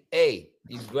hey,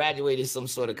 you graduated some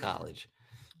sort of college.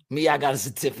 Me, I got a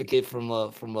certificate from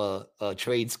a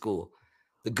trade school,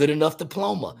 the good enough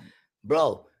diploma,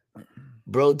 bro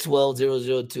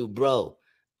 12002, bro.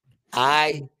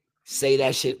 I say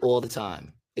that shit all the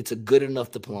time. It's a good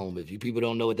enough diploma. If you people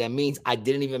don't know what that means, I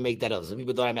didn't even make that up. Some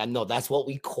people thought I know that's what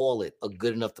we call it, a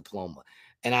good enough diploma.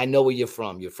 And I know where you're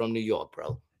from. You're from New York,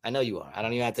 bro. I know you are. I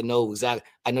don't even have to know exactly.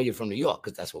 I know you're from New York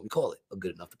because that's what we call it, a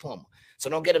good enough diploma. So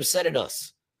don't get upset at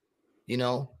us.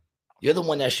 You're the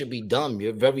one that should be dumb.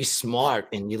 You're very smart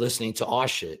and you're listening to our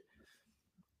shit.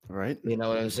 Right. You know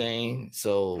what I'm saying?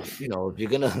 So, if you're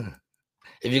gonna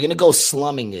go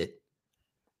slumming it,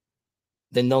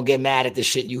 then don't get mad at the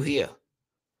shit you hear.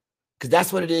 Because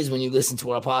that's what it is when you listen to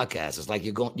our podcast. It's like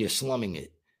you're slumming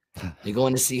it. You're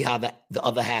going to see how the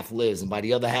other half lives. And by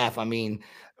the other half, I mean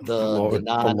the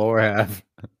lower half.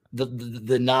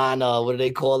 The non what do they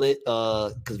call it?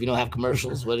 Because we don't have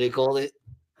commercials. What do they call it?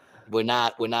 We're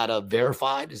not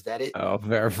verified. Is that it? Oh,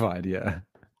 verified. Yeah.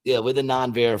 Yeah, we're the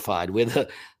non-verified. We're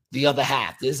the other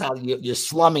half. This is how you're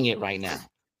slumming it right now.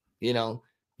 You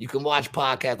can watch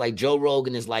podcasts like Joe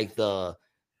Rogan is like the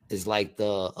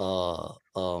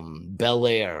Bel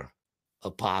Air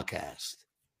of podcast.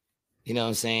 You know what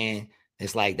I'm saying?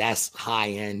 It's like that's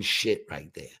high-end shit right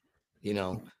there.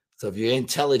 So if you're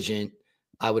intelligent,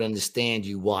 I would understand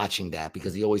you watching that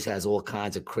because he always has all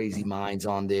kinds of crazy minds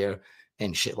on there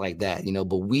and shit like that,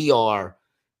 but we're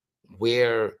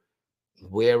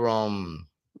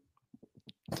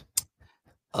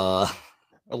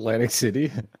Atlantic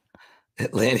City.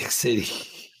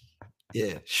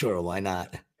 Yeah, sure, why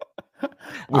not?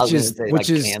 Which is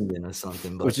Camden or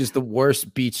something, but which is the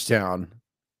worst beach town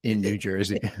in New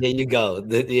Jersey. There you go.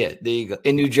 There you go.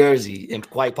 In New Jersey and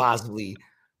quite possibly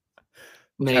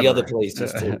many other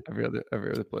places too.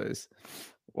 Every other place.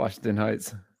 Washington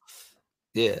Heights.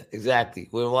 Yeah, exactly.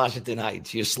 We're in Washington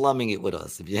Heights. You're slumming it with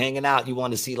us. If you're hanging out, you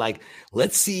want to see like,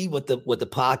 let's see what the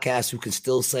podcast who can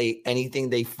still say anything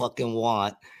they fucking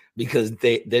want because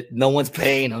that no one's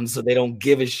paying them, so they don't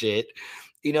give a shit.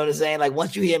 You know what I'm saying? Like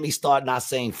once you hear me start not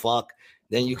saying fuck,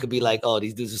 then you could be like, oh,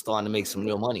 these dudes are starting to make some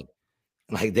real money.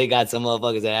 Like they got some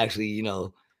motherfuckers that actually, you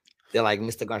know, they're like,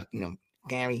 Mr.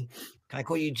 Gary, can I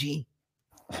call you G?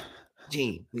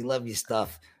 G, we love your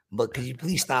stuff. But could you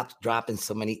please stop dropping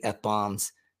so many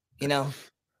F-bombs, you know,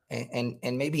 and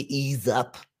maybe ease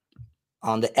up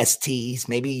on the STs,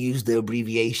 maybe use the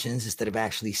abbreviations instead of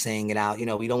actually saying it out. You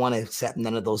know, we don't want to upset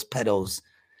none of those pedos.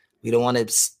 We don't want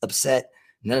to upset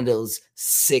none of those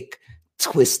sick,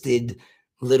 twisted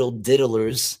little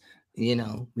diddlers. You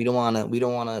know, we don't want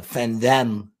to offend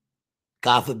them.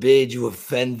 God forbid you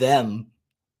offend them.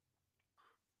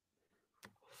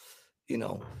 You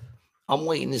know, I'm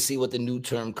waiting to see what the new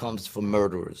term comes for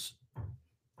murderers.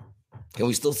 Can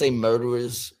we still say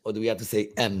murderers, or do we have to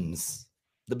say M's,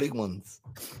 the big ones?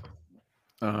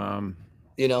 You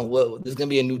know, well, there's gonna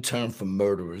be a new term for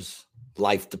murderers,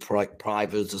 life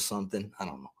deprivers or something. I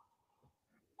don't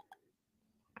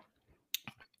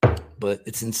know, but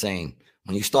it's insane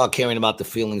when you start caring about the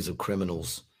feelings of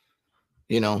criminals.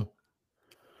 You know,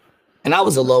 and I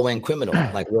was a low-end criminal,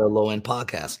 like we're a low-end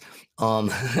podcast.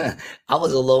 I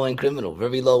was a low-end criminal,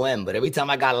 very low end. But every time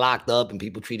I got locked up and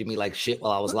people treated me like shit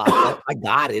while I was locked up, I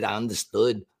got it. I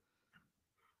understood.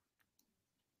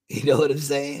 You know what I'm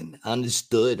saying? I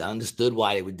understood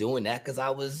why they were doing that because I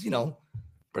was, you know,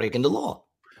 breaking the law.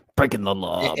 Breaking the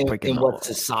law. And what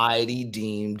society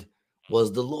deemed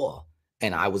was the law.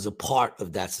 And I was a part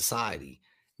of that society.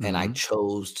 And I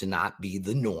chose to not be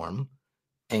the norm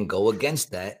and go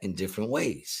against that in different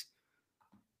ways.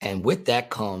 And with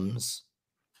that comes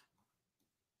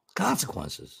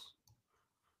consequences.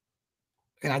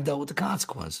 And I dealt with the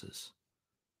consequences.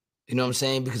 You know what I'm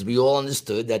saying? Because we all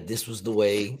understood that this was the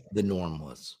way the norm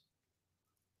was.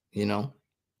 You know?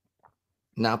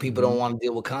 Now people don't want to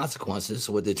deal with consequences.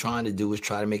 So what they're trying to do is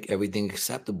try to make everything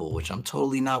acceptable, which I'm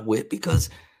totally not with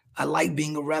because I like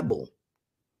being a rebel.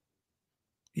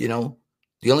 You know?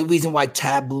 The only reason why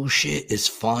taboo shit is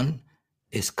fun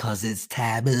is because it's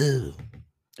taboo.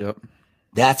 Yep.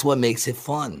 That's what makes it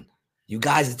fun. You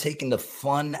guys are taking the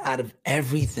fun out of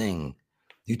everything.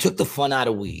 You took the fun out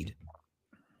of weed.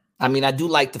 I mean, I do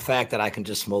like the fact that I can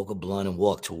just smoke a blunt and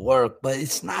walk to work, but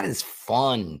it's not as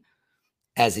fun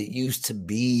as it used to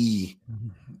be,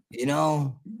 you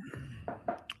know?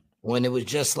 When it was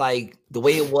just like the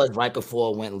way it was right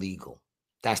before it went legal.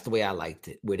 That's the way I liked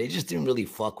it, where they just didn't really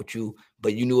fuck with you,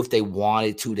 but you knew if they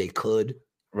wanted to, they could.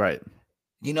 Right.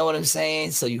 You know what I'm saying?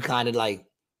 So you kind of like,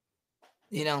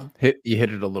 you know, you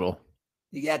hit it a little.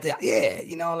 You got to, yeah,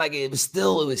 you know, like it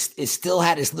still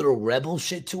had this little rebel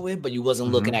shit to it, but you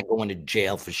wasn't looking at going to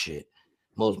jail for shit.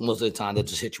 Most of the time they'll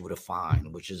just hit you with a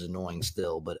fine, which is annoying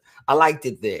still. But I liked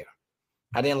it there.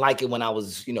 I didn't like it when I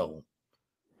was, you know.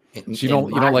 So you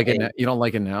don't like it. You don't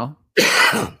like it now.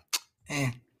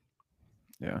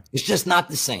 Yeah, it's just not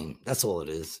the same. That's all it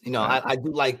is. You know, I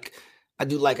do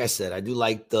like I said, I do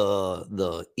like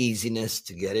the easiness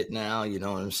to get it now. You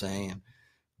know what I'm saying?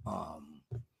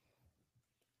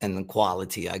 And the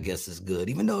quality, I guess, is good.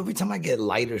 Even though every time I get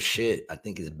lighter shit, I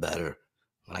think it's better.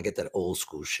 When I get that old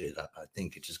school shit, I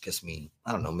think it just gets me,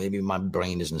 I don't know, maybe my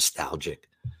brain is nostalgic,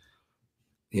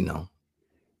 you know?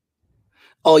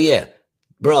 Oh, yeah.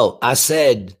 Bro, I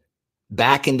said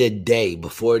back in the day,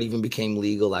 before it even became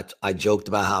legal, I joked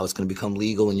about how it's going to become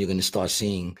legal and you're going to start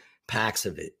seeing packs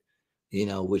of it, you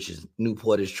know, which is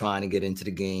Newport is trying to get into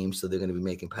the game. So they're going to be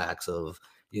making packs of,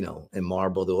 you know, in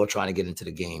Marlboro, they're all trying to get into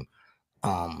the game.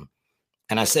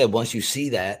 And I said, once you see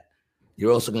that,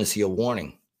 you're also going to see a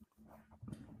warning.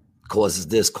 Causes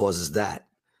this, causes that,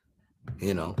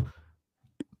 you know,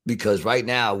 because right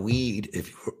now weed,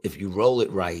 if you roll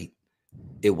it right,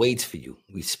 it waits for you.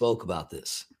 We spoke about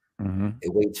this.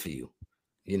 It waits for you.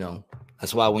 You know,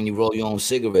 that's why when you roll your own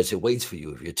cigarettes, it waits for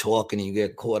you. If you're talking and you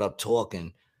get caught up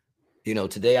talking, you know,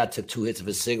 today I took 2 hits of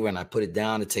a cigarette and I put it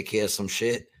down to take care of some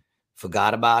shit.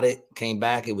 Forgot about it, came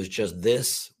back. It was just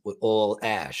this with all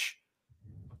ash.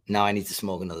 Now I need to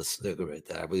smoke another cigarette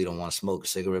that I really don't want to smoke a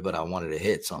cigarette, but I wanted to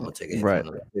hit. So I'm going to take a hit from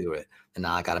another cigarette. And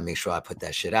now I got to make sure I put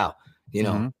that shit out, you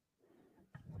know?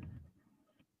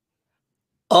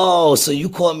 Oh, so you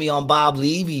caught me on Bob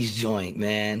Levy's joint,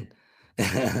 man.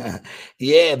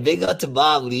 Yeah, big up to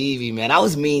Bob Levy, man. I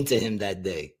was mean to him that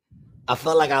day. I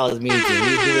felt like I was mean to him.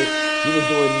 He was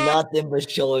doing nothing but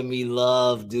showing me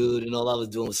love, dude. And all I was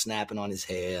doing was snapping on his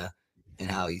hair and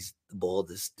how he's the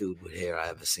baldest dude with hair I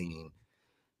ever seen.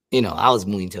 You know, I was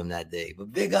mean to him that day,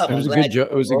 but big up. It was a good joke.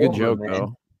 It was a good joke,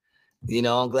 though. You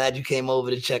know, I'm glad you came over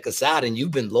to check us out, and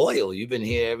you've been loyal. You've been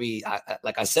here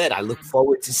like I said, I look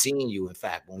forward to seeing you. In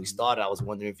fact, when we started, I was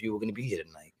wondering if you were going to be here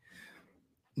tonight.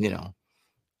 You know,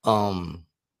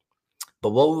 but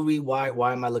what were we?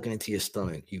 Why am I looking into your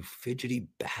stomach? You fidgety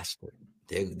bastard.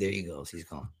 There he goes. He's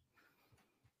gone.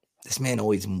 This man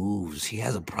always moves. He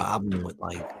has a problem with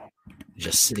like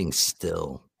just sitting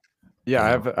still. Yeah, I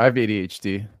have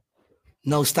ADHD.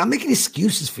 No, stop making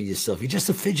excuses for yourself. You're just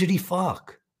a fidgety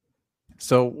fuck.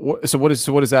 So what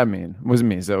does that mean? What does it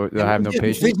mean? So I have no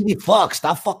patience? Fidgety fuck.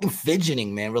 Stop fucking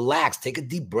fidgeting, man. Relax. Take a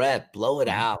deep breath. Blow it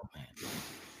out, man.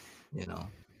 You know.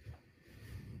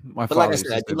 But like I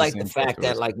said, I do like the fact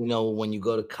that, like, you know, when you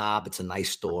go to Cobb, it's a nice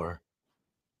store.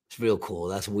 It's real cool.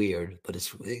 That's weird, but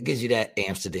it gives you that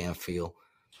Amsterdam feel.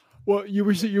 Well, you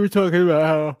were talking about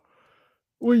how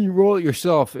when you roll it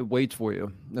yourself, it waits for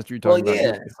you. That's what you're talking about.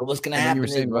 Yeah. So what's going to happen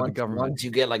is once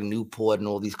you get like Newport and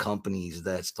all these companies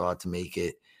that start to make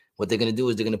it, what they're going to do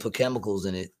is they're going to put chemicals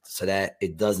in it so that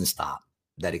it doesn't stop,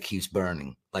 that it keeps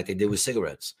burning, like they did with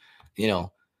cigarettes. You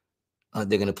know, they're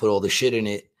going to put all the shit in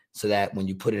it so that when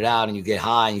you put it out and you get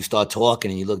high and you start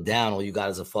talking and you look down, all you got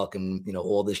is a fucking, you know,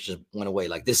 all this just went away.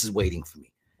 Like, this is waiting for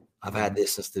me. I've had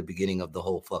this since the beginning of the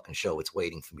whole fucking show. It's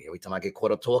waiting for me. Every time I get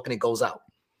caught up talking, it goes out.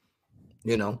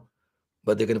 You know,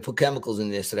 but they're going to put chemicals in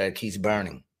there so that it keeps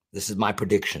burning. This is my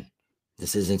prediction.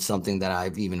 This isn't something that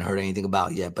I've even heard anything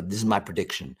about yet, but this is my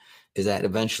prediction, is that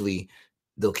eventually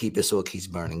they'll keep it so it keeps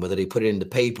burning. Whether they put it in the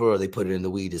paper or they put it in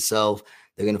the weed itself,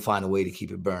 they're going to find a way to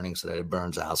keep it burning so that it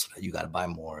burns out, so that you got to buy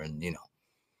more. And, you know,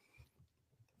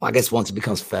 well, I guess once it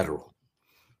becomes federal,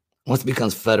 once it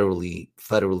becomes federally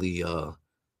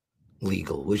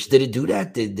legal, which did it do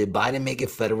that? Did Biden make it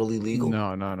federally legal?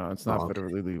 No. It's not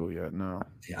federally legal yet. No.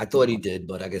 Yeah, I thought he did,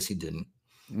 but I guess he didn't.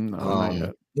 No, not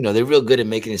yet. You know, they're real good at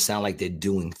making it sound like they're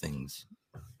doing things.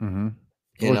 Mm-hmm.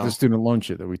 Like the student loan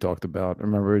shit that we talked about.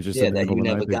 Remember, it just that you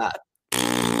never got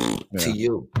to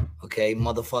you. Okay,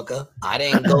 motherfucker. I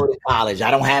didn't go to college.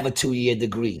 I don't have a 2-year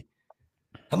degree.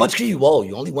 How much can you owe?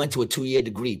 You only went to a 2-year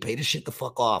degree. Pay the shit the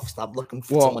fuck off. Stop looking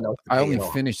for someone else. I only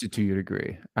finished a 2-year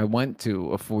degree. I went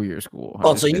to a 4-year school.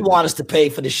 Oh, so you want us to pay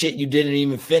for the shit you didn't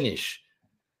even finish?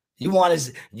 You want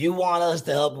us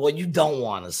to help? Well, you don't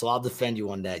want us, so I'll defend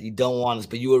you on that. You don't want us,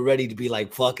 but you were ready to be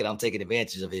like, fuck it, I'm taking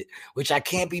advantage of it, which I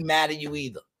can't be mad at you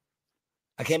either.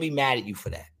 I can't be mad at you for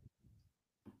that.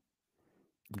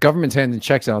 Government's handing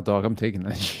checks out, dog. I'm taking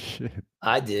that shit.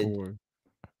 I did.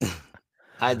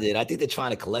 I did. I think they're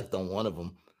trying to collect on one of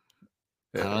them.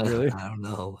 Really? I don't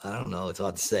know. It's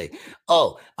hard to say.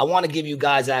 Oh, I want to give you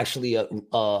guys actually a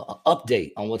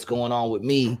update on what's going on with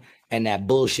me and that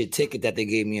bullshit ticket that they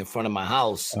gave me in front of my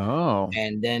house. Oh.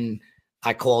 And then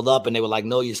I called up and they were like,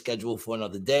 no, you're scheduled for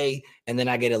another day. And then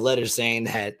I get a letter saying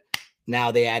that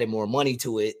now they added more money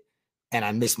to it and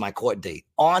I missed my court date.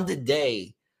 On the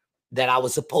day that I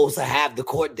was supposed to have the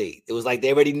court date, it was like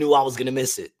they already knew I was going to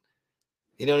miss it.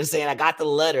 You know what I'm saying? I got the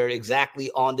letter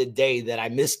exactly on the day that I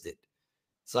missed it.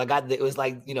 So it was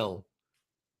like, you know,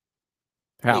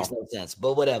 makes no sense,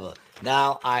 but whatever.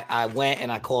 Now I went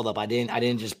and I called up. I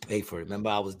didn't just pay for it. Remember,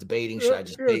 I was debating, should I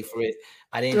just pay for it?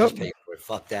 I didn't just pay for it.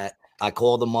 Fuck that. I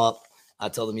called them up. I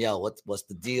told them, yo, what's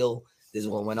the deal? This is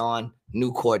what went on.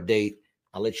 New court date.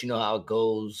 I'll let you know how it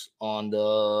goes on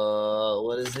the,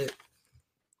 what is it?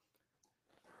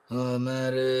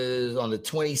 That is on the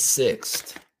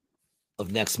 26th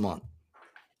of next month,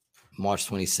 March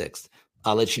 26th.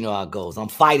 I'll let you know how it goes. I'm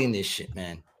fighting this shit,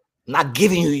 man. I'm not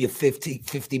giving you your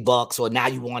 $50 or now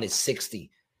you want it 60.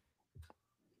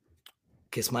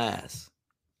 Kiss my ass.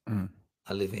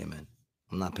 I live here, man.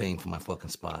 I'm not paying for my fucking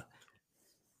spot.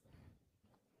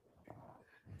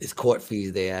 It's court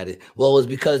fees they added. Well, it was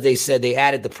because they said they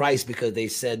added the price because they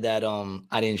said that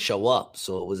I didn't show up.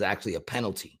 So it was actually a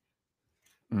penalty.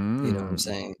 You know what I'm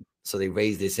saying? So they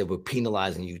raised it. They said, we're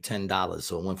penalizing you $10.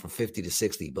 So it went from 50 to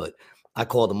 60. But I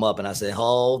called them up and I said,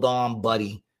 hold on,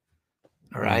 buddy.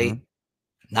 All right.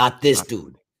 Not this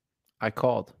dude. I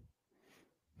called.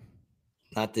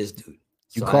 Not this dude.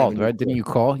 You called, right? Didn't you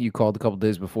call? You called a couple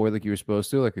days before like you were supposed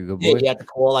to, like a good boy? Yeah, you had to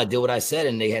call. I did what I said.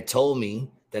 And they had told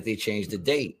me that they changed the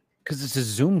date. Because it's a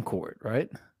Zoom court, right?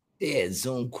 Yeah,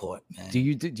 Zoom court, man. Do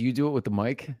you do it with the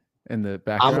mic in the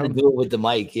background? I'm going to do it with the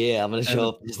mic. Yeah, I'm going to show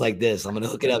up just like this. I'm going to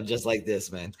hook it up just like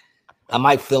this, man. I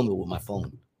might film it with my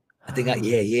phone. I think I'm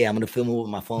going to film it with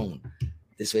my phone.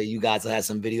 This way you guys will have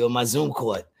some video of my Zoom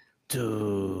court.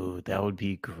 Dude, that would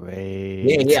be great.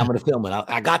 Yeah, I'm going to film it.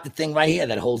 I got the thing right here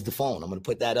that holds the phone. I'm going to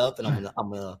put that up and I'm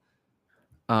going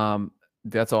to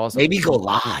that's awesome. Maybe go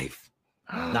live.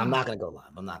 No, I'm not gonna go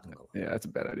live. I'm not gonna go live. Yeah, that's a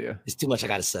bad idea. It's too much I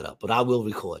gotta set up, but I will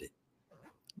record it.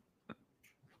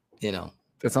 You know.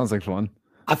 That sounds like fun.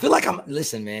 I feel like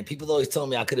listen, man, people always tell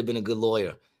me I could have been a good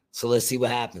lawyer. So let's see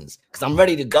what happens. Because I'm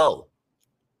ready to go.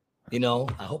 You know,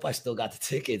 I hope I still got the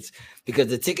tickets, because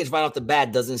the tickets right off the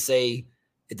bat doesn't say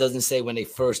when they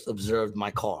first observed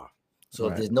my car. So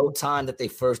if there's no time that they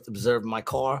first observed my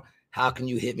car, how can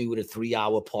you hit me with a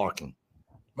 3-hour parking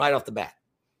right off the bat?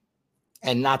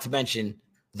 And not to mention,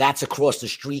 that's across the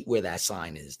street where that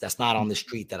sign is. That's not on the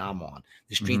street that I'm on.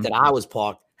 The street that I was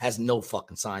parked has no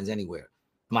fucking signs anywhere.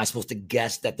 Am I supposed to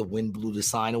guess that the wind blew the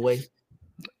sign away?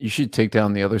 You should take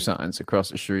down the other signs across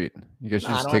the street. You guys should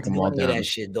just take them all down. That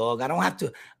shit, dog. I don't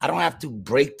have to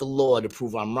break the law to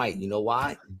prove I'm right. You know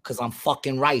why? Because I'm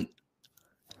fucking right.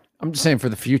 I'm just saying for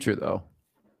the future, though.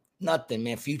 Nothing,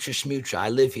 man. Future schmuture. I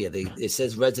live here. It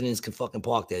says residents can fucking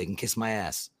park there. They can kiss my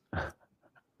ass.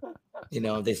 You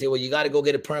know, they say, well, you got to go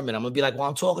get a permit. I'm going to be like, well,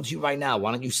 I'm talking to you right now.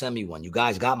 Why don't you send me one? You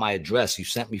guys got my address. You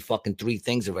sent me fucking 3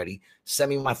 things already. Send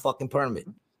me my fucking permit.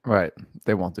 Right.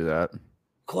 They won't do that.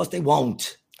 Of course they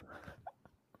won't.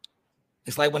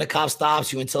 It's like when a cop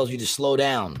stops you and tells you to slow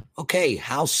down. Okay,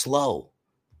 how slow?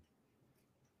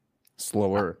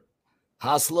 Slower.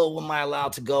 How slow am I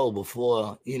allowed to go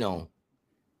before, you know?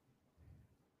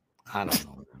 I don't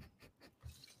know.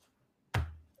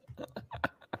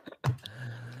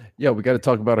 Yeah, we got to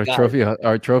talk about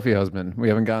our trophy husband. We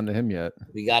haven't gotten to him yet.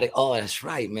 We got it. Oh, that's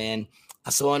right, man.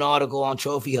 I saw an article on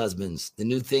trophy husbands. The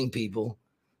new thing, people.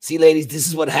 See, ladies, this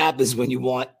is what happens when you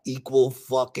want equal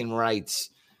fucking rights.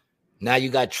 Now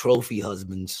you got trophy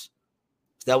husbands.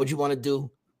 Is that what you want to do?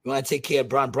 You want to take care of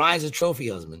Brian? Brian's a trophy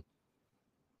husband.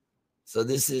 So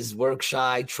this is work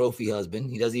shy trophy husband.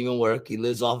 He doesn't even work. He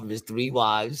lives off of his 3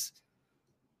 wives.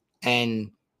 And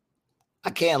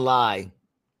I can't lie.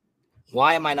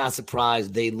 Why am I not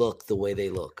surprised they look the way they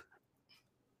look?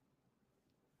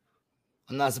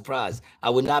 I'm not surprised.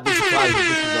 I would not be surprised if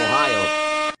this is Ohio.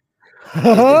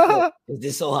 Is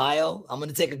this Ohio? I'm going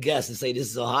to take a guess and say this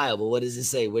is Ohio, but what does it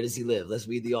say? Where does he live? Let's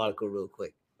read the article real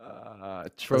quick.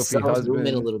 Trophy husband. Zoom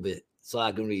in a little bit so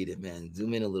I can read it, man.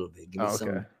 Zoom in a little bit. Give me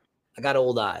some. I got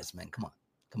old eyes, man. Come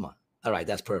on. All right,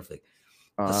 that's perfect.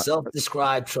 A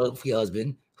self-described trophy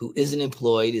husband who isn't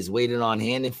employed is waited on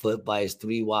hand and foot by his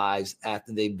 3 wives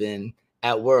after they've been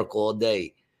at work all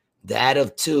day. Dad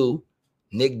of 2,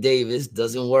 Nick Davis,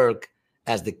 doesn't work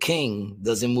as the king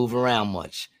doesn't move around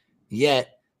much,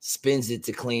 yet spins it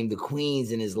to claim the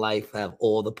queens in his life have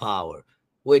all the power,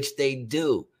 which they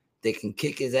do. They can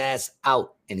kick his ass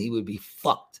out and he would be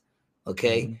fucked.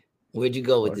 Okay? Where'd you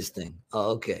go with this thing?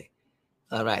 Oh, okay.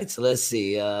 All right, so let's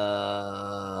see.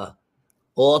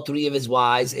 All 3 of his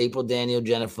wives, April, Daniel,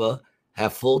 Jennifer,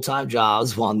 have full-time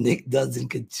jobs while Nick doesn't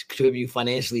contribute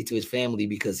financially to his family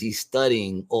because he's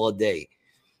studying all day.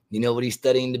 You know what he's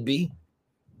studying to be?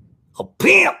 A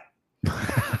pimp.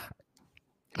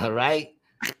 All right?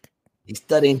 He's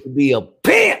studying to be a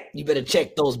pimp. You better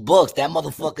check those books. That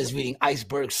motherfucker's reading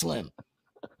Iceberg Slim.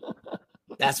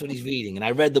 That's what he's reading. And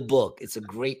I read the book. It's a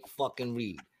great fucking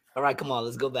read. All right, come on.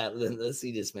 Let's go back. Let's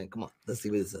see this, man. Come on. Let's see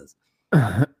what it says.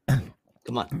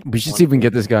 Come on. We should see if we can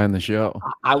get this guy on the show.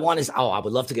 I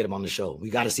would love to get him on the show. We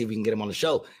got to see if we can get him on the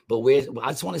show. But I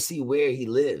just want to see where he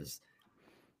lives.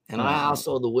 In our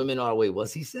household, the women are,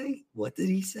 what's he say? What did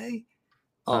he say?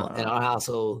 Oh, in our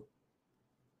household,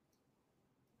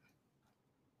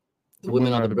 the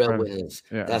women are the breadwinners.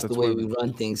 Yeah, that's the way we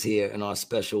run things here in our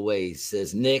special ways,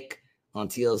 says Nick on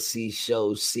TLC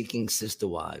show Seeking Sister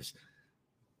Wives.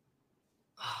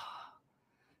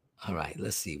 All right,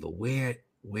 let's see. But where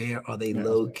are they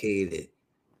located?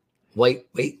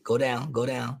 Wait, go down.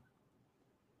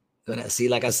 See,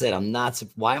 like I said,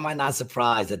 why am I not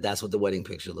surprised that that's what the wedding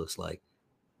picture looks like?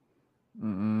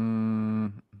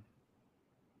 Why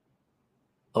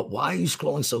are you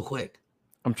scrolling so quick?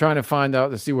 I'm trying to find out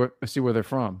to see where they're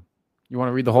from. You want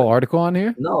to read the whole article on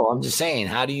here? No, I'm just saying,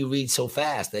 how do you read so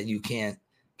fast that you can't?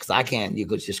 Because I can't. You're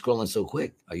scrolling so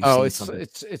quick. Are you? Oh,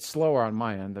 it's slower on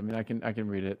my end. I mean, I can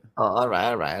read it. Oh, all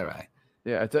right.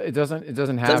 Yeah, it doesn't have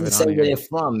doesn't it say on where here. they're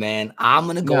from, man. I'm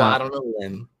gonna go out on a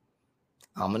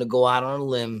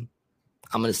limb.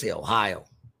 I'm gonna say Ohio.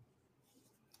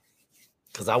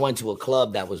 Because I went to a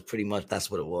club that was pretty much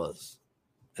that's what it was.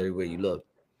 Everywhere you look,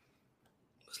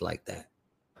 it was like that.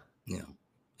 You know.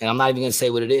 And I'm not even gonna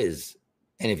say what it is.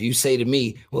 And if you say to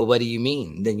me, well, what do you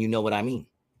mean? Then you know what I mean.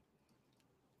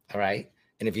 All right.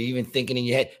 And if you're even thinking in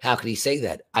your head, how could he say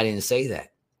that? I didn't say that.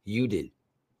 You did.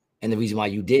 And the reason why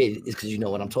you did is because you know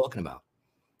what I'm talking about.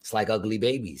 It's like ugly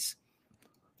babies.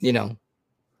 You know,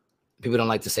 people don't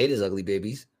like to say there's ugly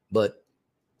babies, but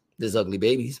there's ugly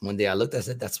babies. One day I looked, I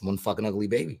said, that's one fucking ugly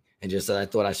baby. And just I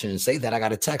thought I shouldn't say that. I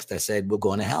got a text that said, we're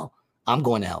going to hell. I'm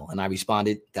going to hell. And I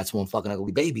responded, that's one fucking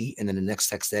ugly baby. And then the next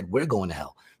text said, we're going to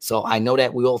hell. So I know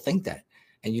that we all think that.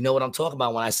 And you know what I'm talking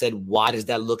about when I said, why does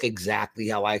that look exactly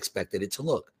how I expected it to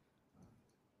look?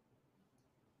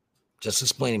 Just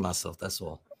explaining myself. That's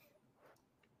all.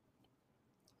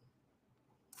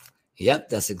 Yep,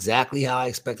 that's exactly how I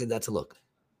expected that to look.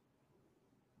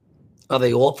 Are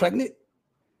they all pregnant?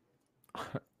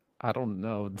 I don't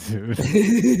know, dude.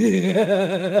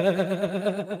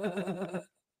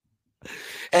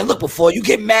 And look, before you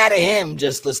get mad at him,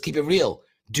 just let's keep it real.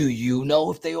 Do you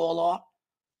know if they all are?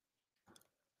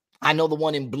 I know the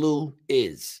one in blue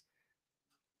is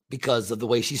because of the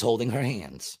way she's holding her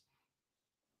hands.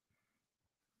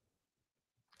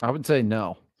 I would say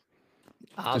no.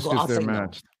 I'll say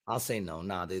matched. No. I'll say no.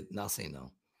 I'll say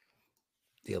no.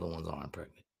 The other ones aren't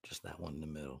pregnant. Just that one in the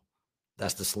middle.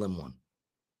 That's the slim one.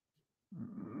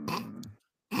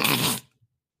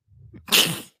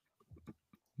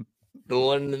 The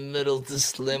one in the middle is the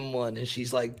slim one, and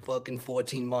she's like fucking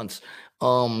 14 months.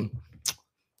 What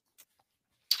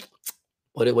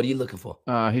are you looking for?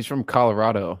 He's from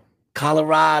Colorado.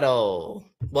 Colorado.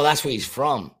 Well, that's where he's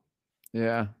from.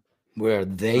 Yeah. Where are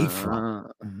they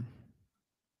from?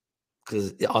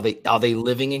 Because are they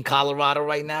living in Colorado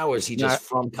right now, or is he just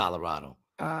from Colorado?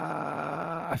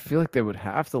 I feel like they would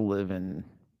have to live in.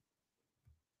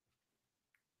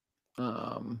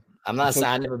 I'm not saying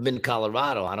I've never been to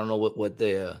Colorado. I don't know what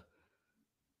they're.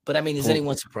 But I mean, is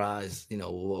anyone surprised? You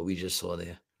know what we just saw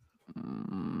there.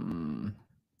 I'm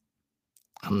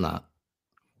not.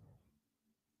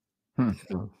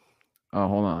 Oh,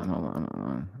 hold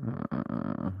on.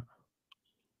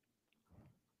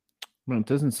 But it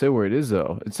doesn't say where it is,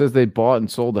 though. It says they bought and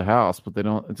sold a house, but they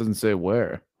don't. It doesn't say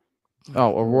where.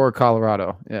 Oh, Aurora,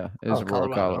 Colorado. Yeah, it is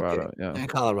Aurora, Colorado. Okay. Yeah, and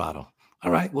Colorado.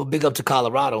 All right. Well, big up to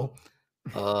Colorado.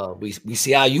 We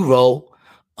see how you roll.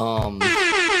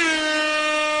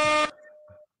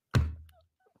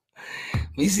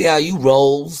 We see how you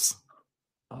rolls.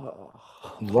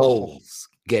 Rolls.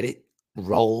 Get it?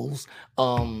 Rolls.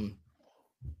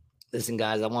 Listen,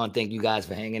 guys, I want to thank you guys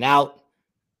for hanging out.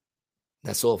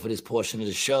 That's all for this portion of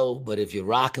the show. But if you're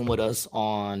rocking with us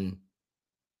on,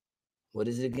 what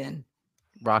is it again?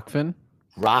 Rockfin.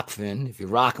 If you're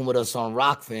rocking with us on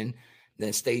Rockfin,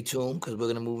 then stay tuned because we're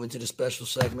going to move into the special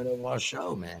segment of our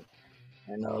show, man.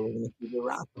 And we're going to keep it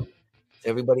rocking.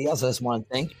 Everybody else, I just want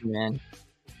to thank you, man.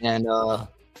 And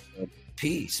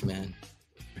peace, man.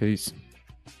 Peace.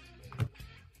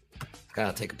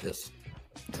 Gotta take a piss.